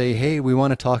messages and say, hey, we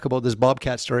want to talk about this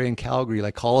bobcat story in Calgary,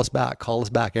 like, call us back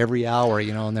every hour,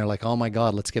 and they're like, oh my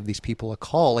god, let's give these people a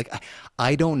call. Like,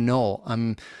 I don't know.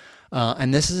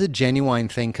 And this is a genuine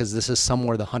thing, because this is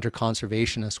somewhere the hunter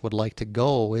conservationists would like to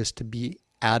go, is to be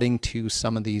adding to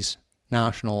some of these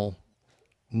national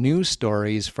news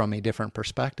stories from a different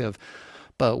perspective.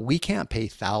 But we can't pay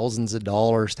thousands of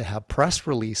dollars to have press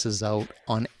releases out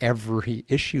on every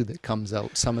issue that comes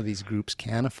out. Some of these groups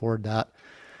can't afford that.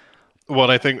 Well,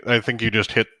 I think you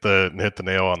just hit the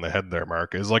nail on the head there,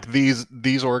 Mark. Is like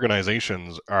these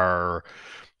organizations are,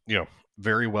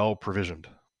 very well provisioned.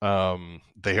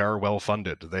 They are well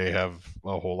funded. They have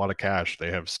a whole lot of cash. They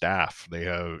have staff. They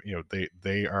have,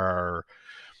 they are,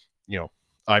 you know,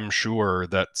 I'm sure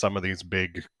that some of these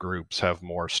big groups have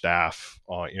more staff,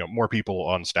 more people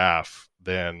on staff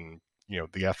than,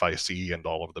 the FIC and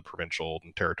all of the provincial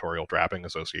and territorial trapping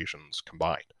associations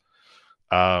combined.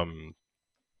 Um,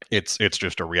 it's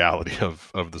just a reality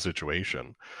of the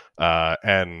situation,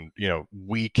 and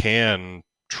we can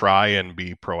try and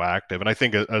be proactive, and I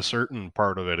think a certain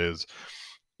part of it is,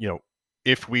 you know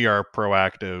if we are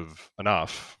proactive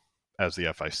enough as the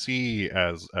FIC,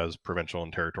 as provincial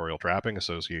and territorial trapping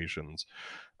associations,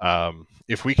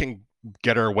 if we can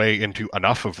get our way into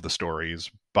enough of the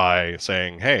stories by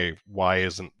saying, hey, why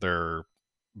isn't there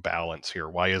balance here,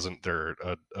 why isn't there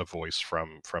a voice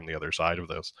from the other side of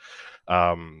this,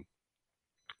 um,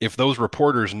 if those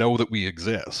reporters know that we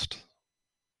exist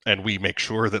and we make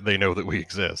sure that they know that we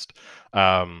exist,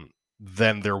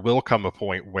 then there will come a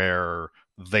point where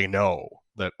they know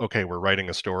that, okay, we're writing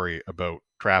a story about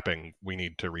trapping. We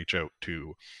need to reach out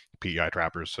to PEI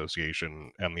Trappers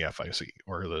Association and the FIC,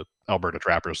 or the Alberta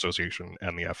Trappers Association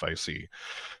and the FIC.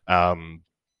 Um,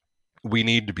 we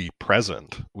need to be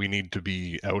present. We need to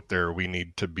be out there. We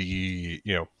need to be,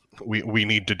 we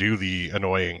need to do the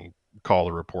annoying call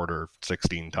a reporter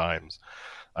 16 times,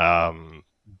 um,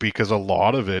 because a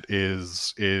lot of it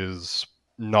is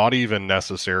not even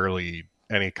necessarily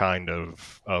any kind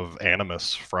of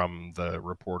animus from the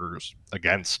reporters,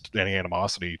 against any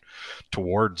animosity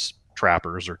towards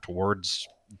trappers or towards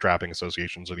trapping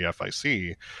associations or the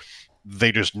FIC.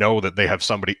 They just know that they have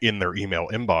somebody in their email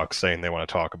inbox saying they want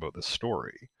to talk about this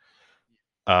story.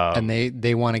 And Um,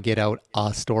 they want to get out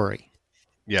a story.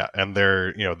 yeah, and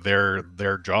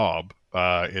their job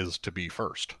is to be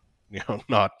first.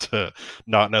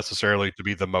 Not necessarily to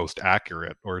be the most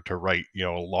accurate or to write a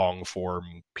long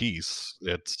form piece.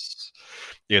 It's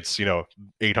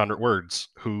 800 words.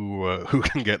 Who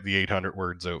can get the 800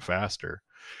 words out faster?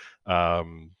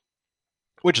 Um,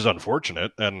 which is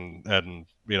unfortunate, and my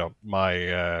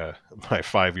my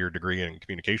 5-year degree in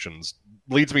communications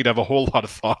leads me to have a whole lot of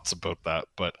thoughts about that,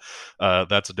 but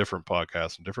that's a different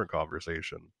podcast and different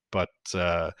conversation. But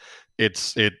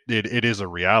it is a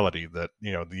reality that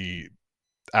the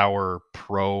our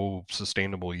pro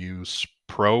sustainable use,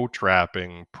 pro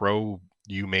trapping, pro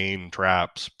humane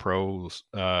traps, pro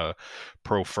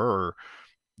fur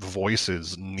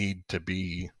voices need to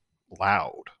be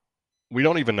loud. We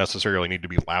don't even necessarily need to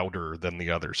be louder than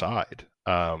the other side,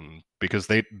 because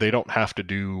they don't have to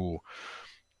do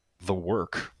the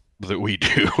work that we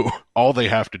do. All they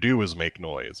have to do is make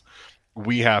noise.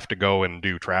 We have to go and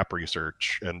do trap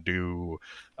research and do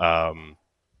all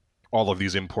of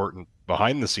these important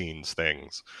behind the scenes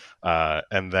things,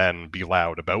 and then be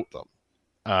loud about them.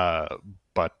 Uh,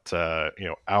 but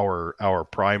our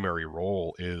primary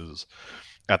role is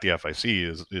at the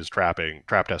FIC is trap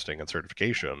testing and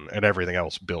certification, and everything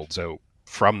else builds out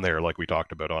from there, like we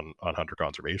talked about on Hunter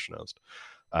Conservationist.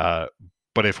 Uh,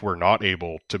 but if we're not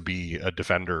able to be a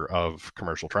defender of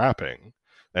commercial trapping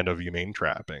and of humane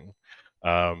trapping,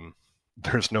 um,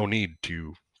 there's no need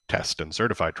to test and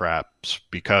certify traps,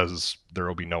 because there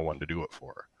will be no one to do it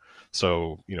for.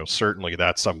 So certainly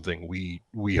that's something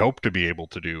we hope to be able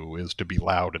to do, is to be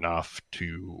loud enough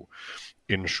to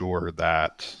ensure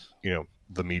that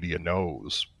the media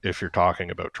knows, if you're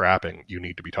talking about trapping, you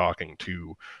need to be talking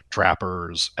to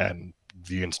trappers and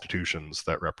the institutions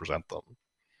that represent them.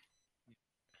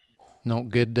 No,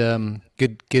 good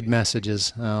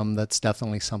messages. That's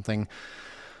definitely something.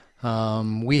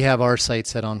 We have our sight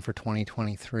set on for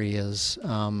 2023 as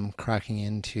cracking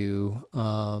into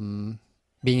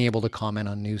being able to comment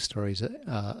on news stories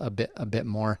a bit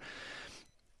more.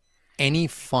 Any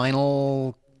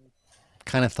final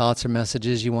kind of thoughts or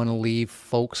messages you want to leave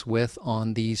folks with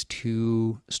on these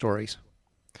two stories?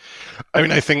 I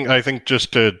mean, I think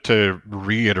just to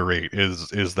reiterate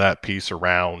is that piece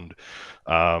around,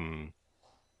 um,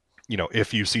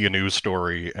 if you see a news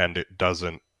story and it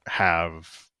doesn't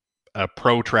have a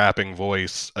pro-trapping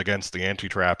voice against the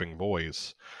anti-trapping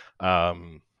voice,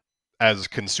 um, as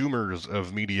consumers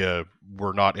of media,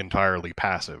 we're not entirely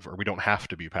passive, or we don't have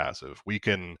to be passive. We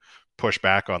can push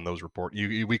back on those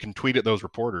we can tweet at those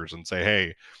reporters and say,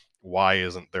 hey, why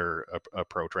isn't there a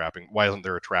pro trapping? Why isn't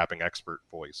there a trapping expert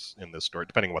voice in this story?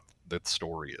 Depending on what the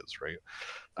story is, right?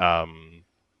 Um,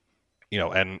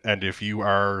 and if you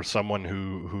are someone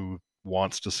who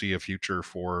wants to see a future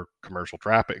for commercial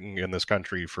trapping in this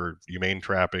country, for humane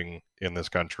trapping in this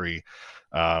country,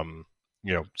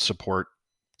 support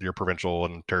your provincial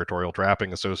and territorial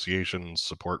trapping associations,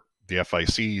 support the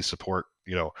FIC, support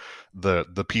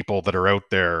the people that are out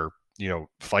there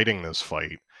fighting this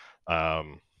fight.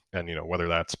 um, and whether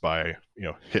that's by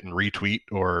hitting retweet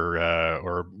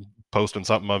or posting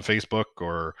something on Facebook,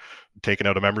 or taking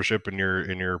out a membership in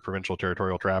your provincial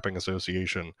territorial trapping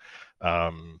association.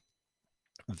 um,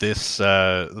 this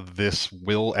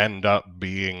will end up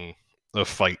being a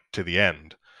fight to the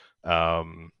end,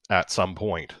 at some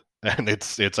point, and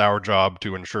it's our job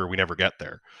to ensure we never get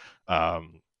there.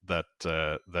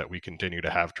 That we continue to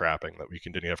have trapping, that we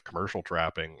continue to have commercial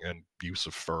trapping and use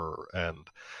of fur,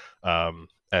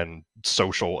 and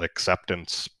social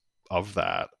acceptance of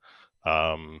that,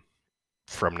 um,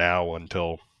 from now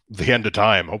until the end of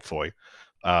time, hopefully.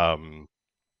 Um,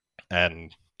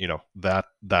 and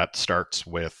that starts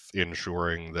with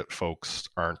ensuring that folks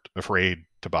aren't afraid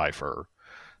to buy fur.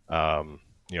 Um,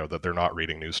 that they're not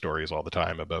reading news stories all the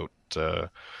time about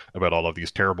all of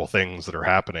these terrible things that are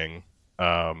happening,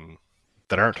 that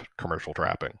aren't commercial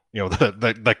trapping.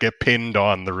 That get pinned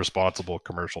on the responsible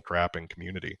commercial trapping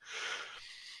community.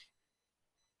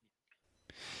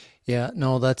 Yeah,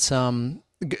 no, that's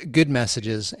good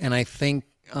messages, and I think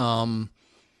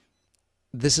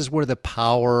this is where the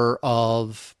power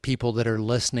of people that are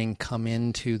listening come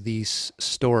into these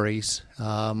stories.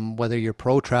 Whether you're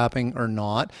pro trapping or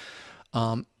not,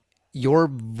 your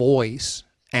voice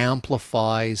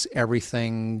amplifies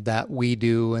everything that we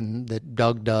do and that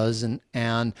Doug does,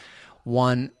 and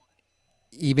one,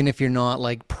 even if you're not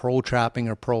like pro trapping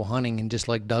or pro hunting, and just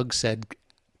like Doug said,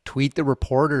 tweet the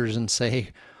reporters and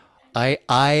say, I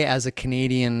as a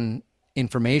Canadian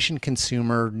information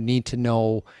consumer need to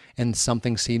know, and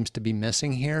something seems to be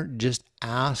missing here. Just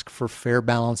ask for fair,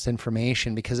 balanced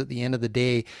information, because at the end of the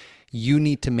day, you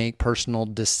need to make personal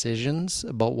decisions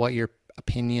about what your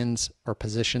opinions or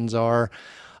positions are.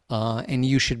 And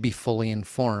you should be fully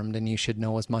informed, and you should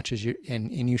know as much as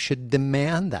and you should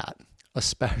demand that,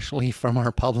 especially from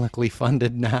our publicly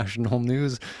funded national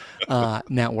news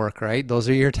network, right? Those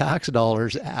are your tax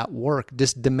dollars at work.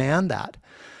 Just demand that.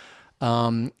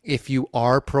 If you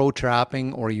are pro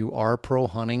trapping or you are pro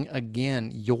hunting,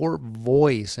 again, your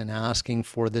voice in asking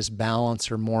for this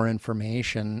balance or more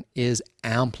information is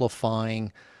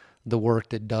amplifying the work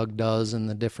that Doug does and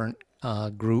the different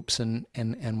groups and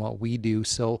what we do.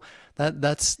 So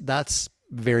that's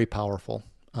very powerful.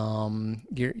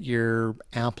 You're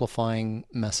amplifying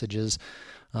messages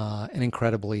and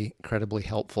incredibly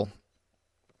helpful.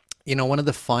 One of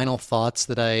the final thoughts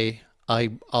that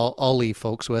I'll leave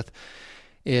folks with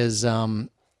is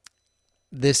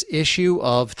this issue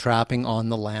of trapping on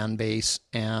the land base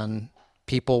and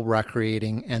people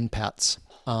recreating and pets.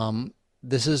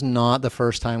 This is not the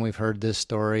first time we've heard this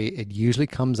story. It usually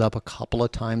comes up a couple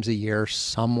of times a year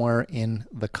somewhere in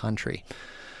the country.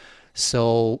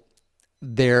 So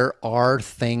there are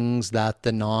things that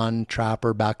the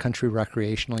non-trapper backcountry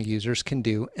recreational users can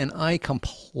do, and I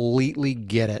completely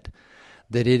get it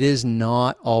that it is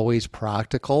not always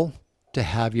practical to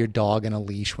have your dog in a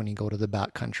leash when you go to the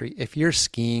backcountry. If you're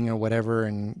skiing or whatever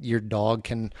and your dog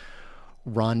can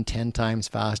run 10 times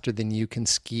faster than you can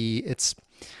ski,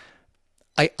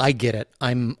 I get it.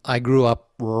 I grew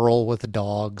up rural with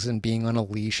dogs, and being on a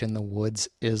leash in the woods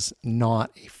is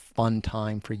not a fun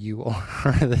time for you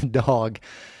or the dog.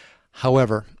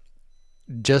 However,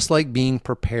 just like being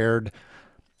prepared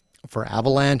for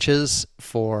avalanches,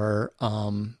 for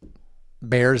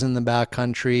bears in the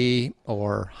backcountry,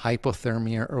 or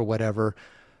hypothermia or whatever,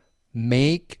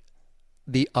 make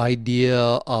the idea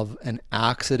of an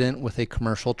accident with a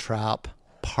commercial trap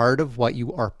part of what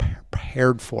you are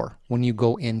prepared for when you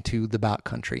go into the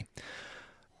backcountry.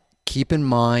 Keep in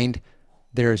mind,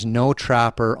 there is no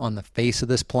trapper on the face of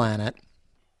this planet,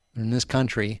 in this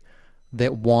country,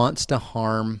 that wants to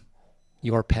harm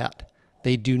your pet.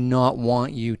 They do not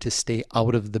want you to stay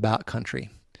out of the backcountry.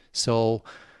 So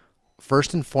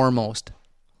first and foremost,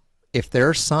 if there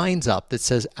are signs up that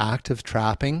says active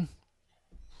trapping,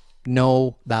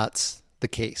 no, that's the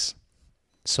case.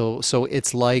 So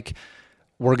it's like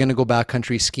we're going to go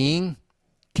backcountry skiing.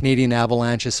 Canadian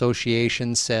Avalanche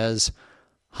Association says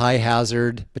high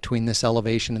hazard between this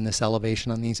elevation and this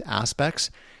elevation on these aspects.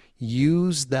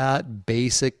 Use that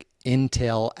basic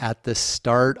intel at the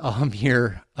start of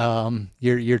your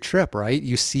trip, right?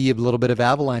 You see a little bit of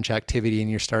avalanche activity and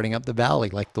you're starting up the valley.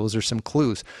 Like those are some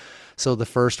clues. So the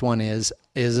first one is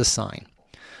a sign.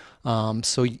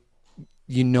 So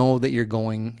you know that you're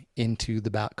going into the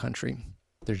backcountry.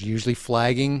 There's usually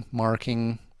flagging,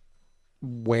 marking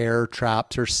where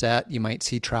traps are set. You might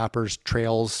see trappers'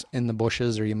 trails in the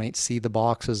bushes, or you might see the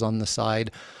boxes on the side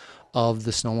of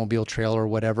the snowmobile trail or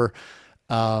whatever,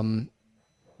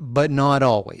 but not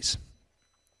always.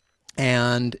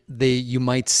 And you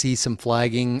might see some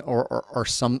flagging or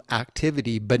some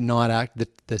activity, but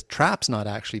the trap's not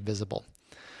actually visible.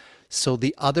 So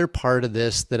the other part of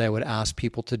this that I would ask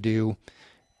people to do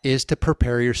is to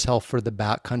prepare yourself for the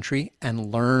backcountry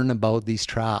and learn about these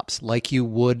traps like you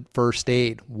would first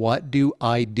aid. What do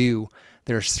I do?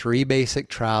 There's 3 basic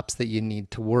traps that you need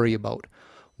to worry about.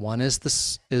 One is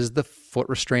the foot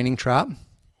restraining trap.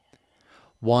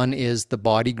 One is the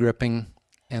body gripping,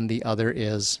 and the other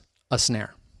is a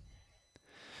snare.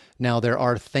 Now, there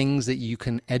are things that you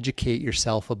can educate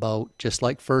yourself about, just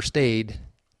like first aid,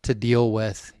 to deal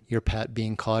with your pet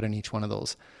being caught in each one of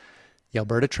those. The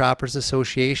Alberta Trappers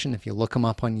Association, if you look them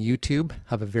up on YouTube,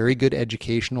 have a very good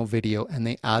educational video, and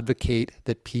they advocate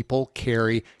that people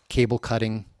carry cable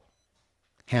cutting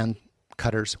hand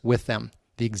cutters with them,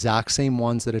 the exact same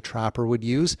ones that a trapper would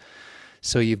use.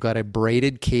 So you've got a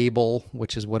braided cable,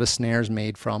 which is what a snare is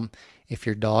made from. If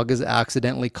your dog is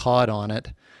accidentally caught on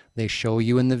it, they show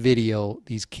you in the video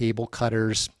these cable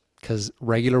cutters, because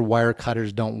regular wire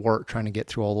cutters don't work trying to get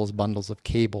through all those bundles of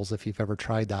cables if you've ever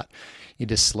tried that. You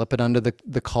just slip it under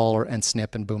the collar and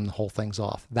snip, and boom, the whole thing's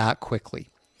off that quickly.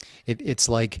 It's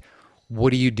like,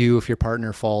 what do you do if your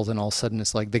partner falls and all of a sudden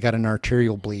it's like they got an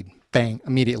arterial bleed? Bang,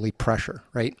 immediately pressure,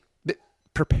 right? But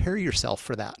prepare yourself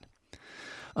for that,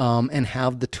 and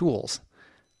have the tools.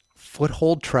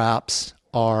 Foothold traps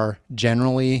are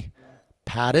generally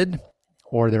padded,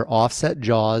 or they're offset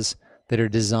jaws that are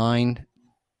designed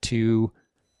to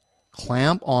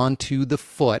clamp onto the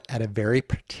foot at a very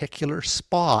particular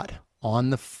spot on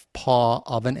the paw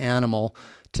of an animal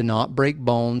to not break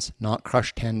bones, not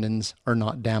crush tendons, or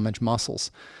not damage muscles.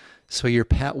 So your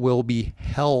pet will be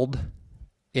held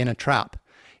in a trap.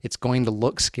 It's going to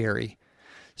look scary.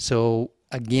 So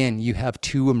again, you have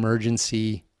 2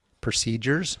 emergency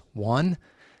procedures. One,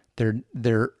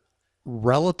 they're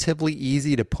relatively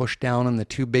easy to push down on the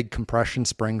 2 big compression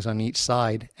springs on each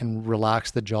side and relax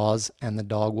the jaws, and the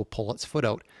dog will pull its foot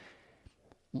out.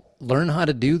 Learn how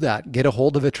to do that. Get a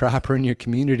hold of a trapper in your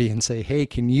community and say, hey,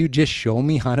 can you just show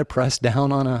me how to press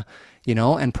down on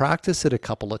and practice it a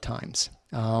couple of times.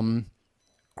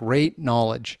 Great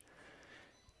knowledge.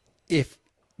 If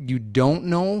you don't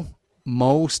know,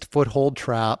 most foothold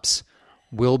traps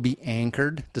will be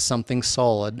anchored to something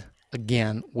solid,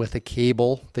 again, with a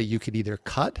cable that you could either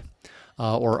cut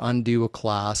or undo a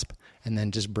clasp, and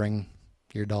then just bring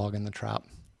your dog in the trap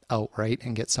out, right,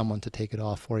 and get someone to take it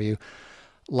off for you.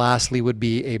 Lastly would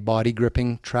be a body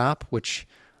gripping trap, which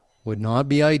would not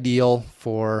be ideal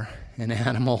for an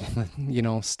animal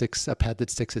that, sticks a pet that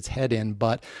sticks its head in,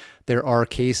 but there are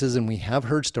cases, and we have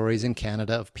heard stories in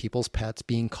Canada of people's pets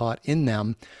being caught in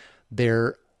them.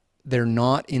 They're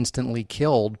not instantly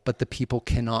killed, but the people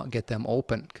cannot get them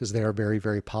open because they are very,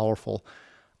 very powerful.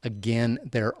 Again,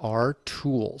 there are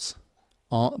tools.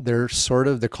 They're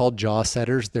called jaw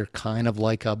setters. They're kind of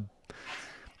like a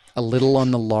little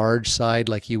on the large side,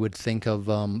 like you would think of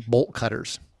bolt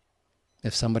cutters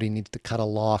if somebody needs to cut a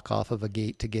lock off of a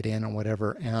gate to get in or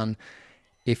whatever. And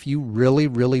if you really,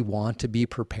 really want to be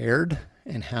prepared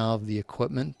and have the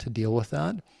equipment to deal with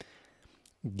that,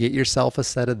 get yourself a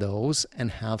set of those and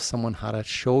have someone how to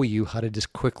show you how to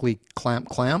just quickly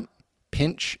clamp,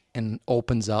 pinch, and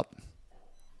opens up,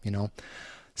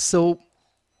 So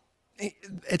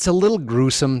it's a little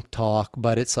gruesome talk,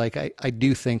 but it's like I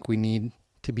do think we need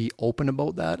to be open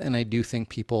about that, and I do think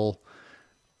people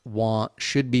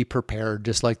should be prepared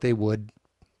just like they would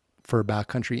for a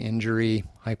backcountry injury,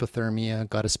 hypothermia,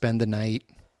 got to spend the night,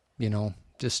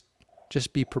 just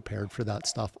just be prepared for that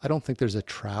stuff. I don't think there's a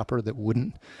trapper that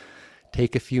wouldn't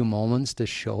take a few moments to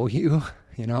show you,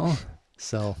 you know?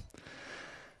 So,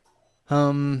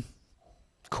 um,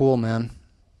 cool, man.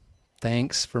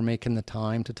 Thanks for making the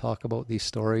time to talk about these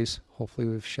stories. Hopefully,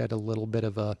 we've shed a little bit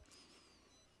of a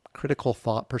critical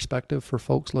thought perspective for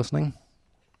folks listening.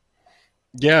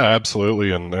 Yeah,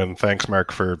 absolutely, and thanks,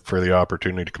 Mark, for the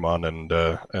opportunity to come on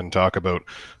and talk about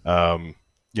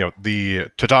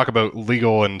the to talk about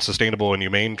legal and sustainable and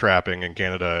humane trapping in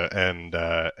Canada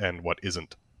and what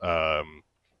isn't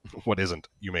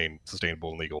humane,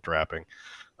 sustainable, and legal trapping,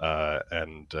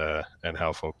 and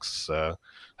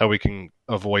how we can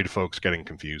avoid folks getting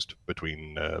confused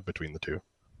between the two.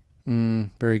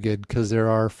 Very good, because there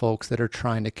are folks that are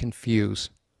trying to confuse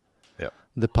Yeah.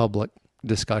 the public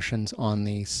discussions on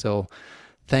these. So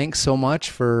thanks so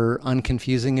much for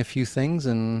unconfusing a few things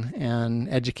and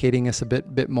educating us a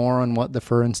bit more on what the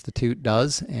Fur Institute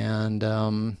does and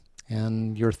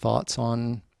your thoughts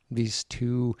on these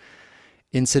two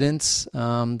incidents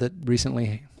that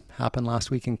recently happened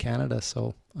last week in Canada.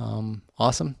 So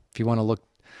awesome. If you want to look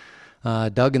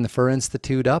Doug and the Fur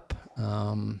Institute up,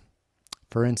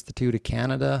 Fur Institute of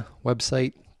Canada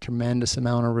website, tremendous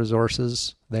amount of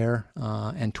resources there,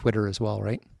 and Twitter as well,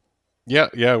 right?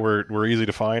 Yeah, we're easy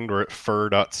to find. We're at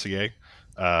fur.ca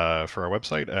for our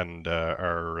website, and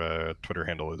our Twitter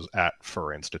handle is at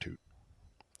Fur Institute.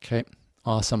 Okay,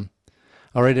 awesome.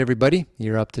 All right, everybody,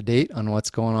 you're up to date on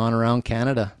what's going on around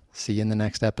Canada. See you in the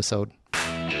next episode.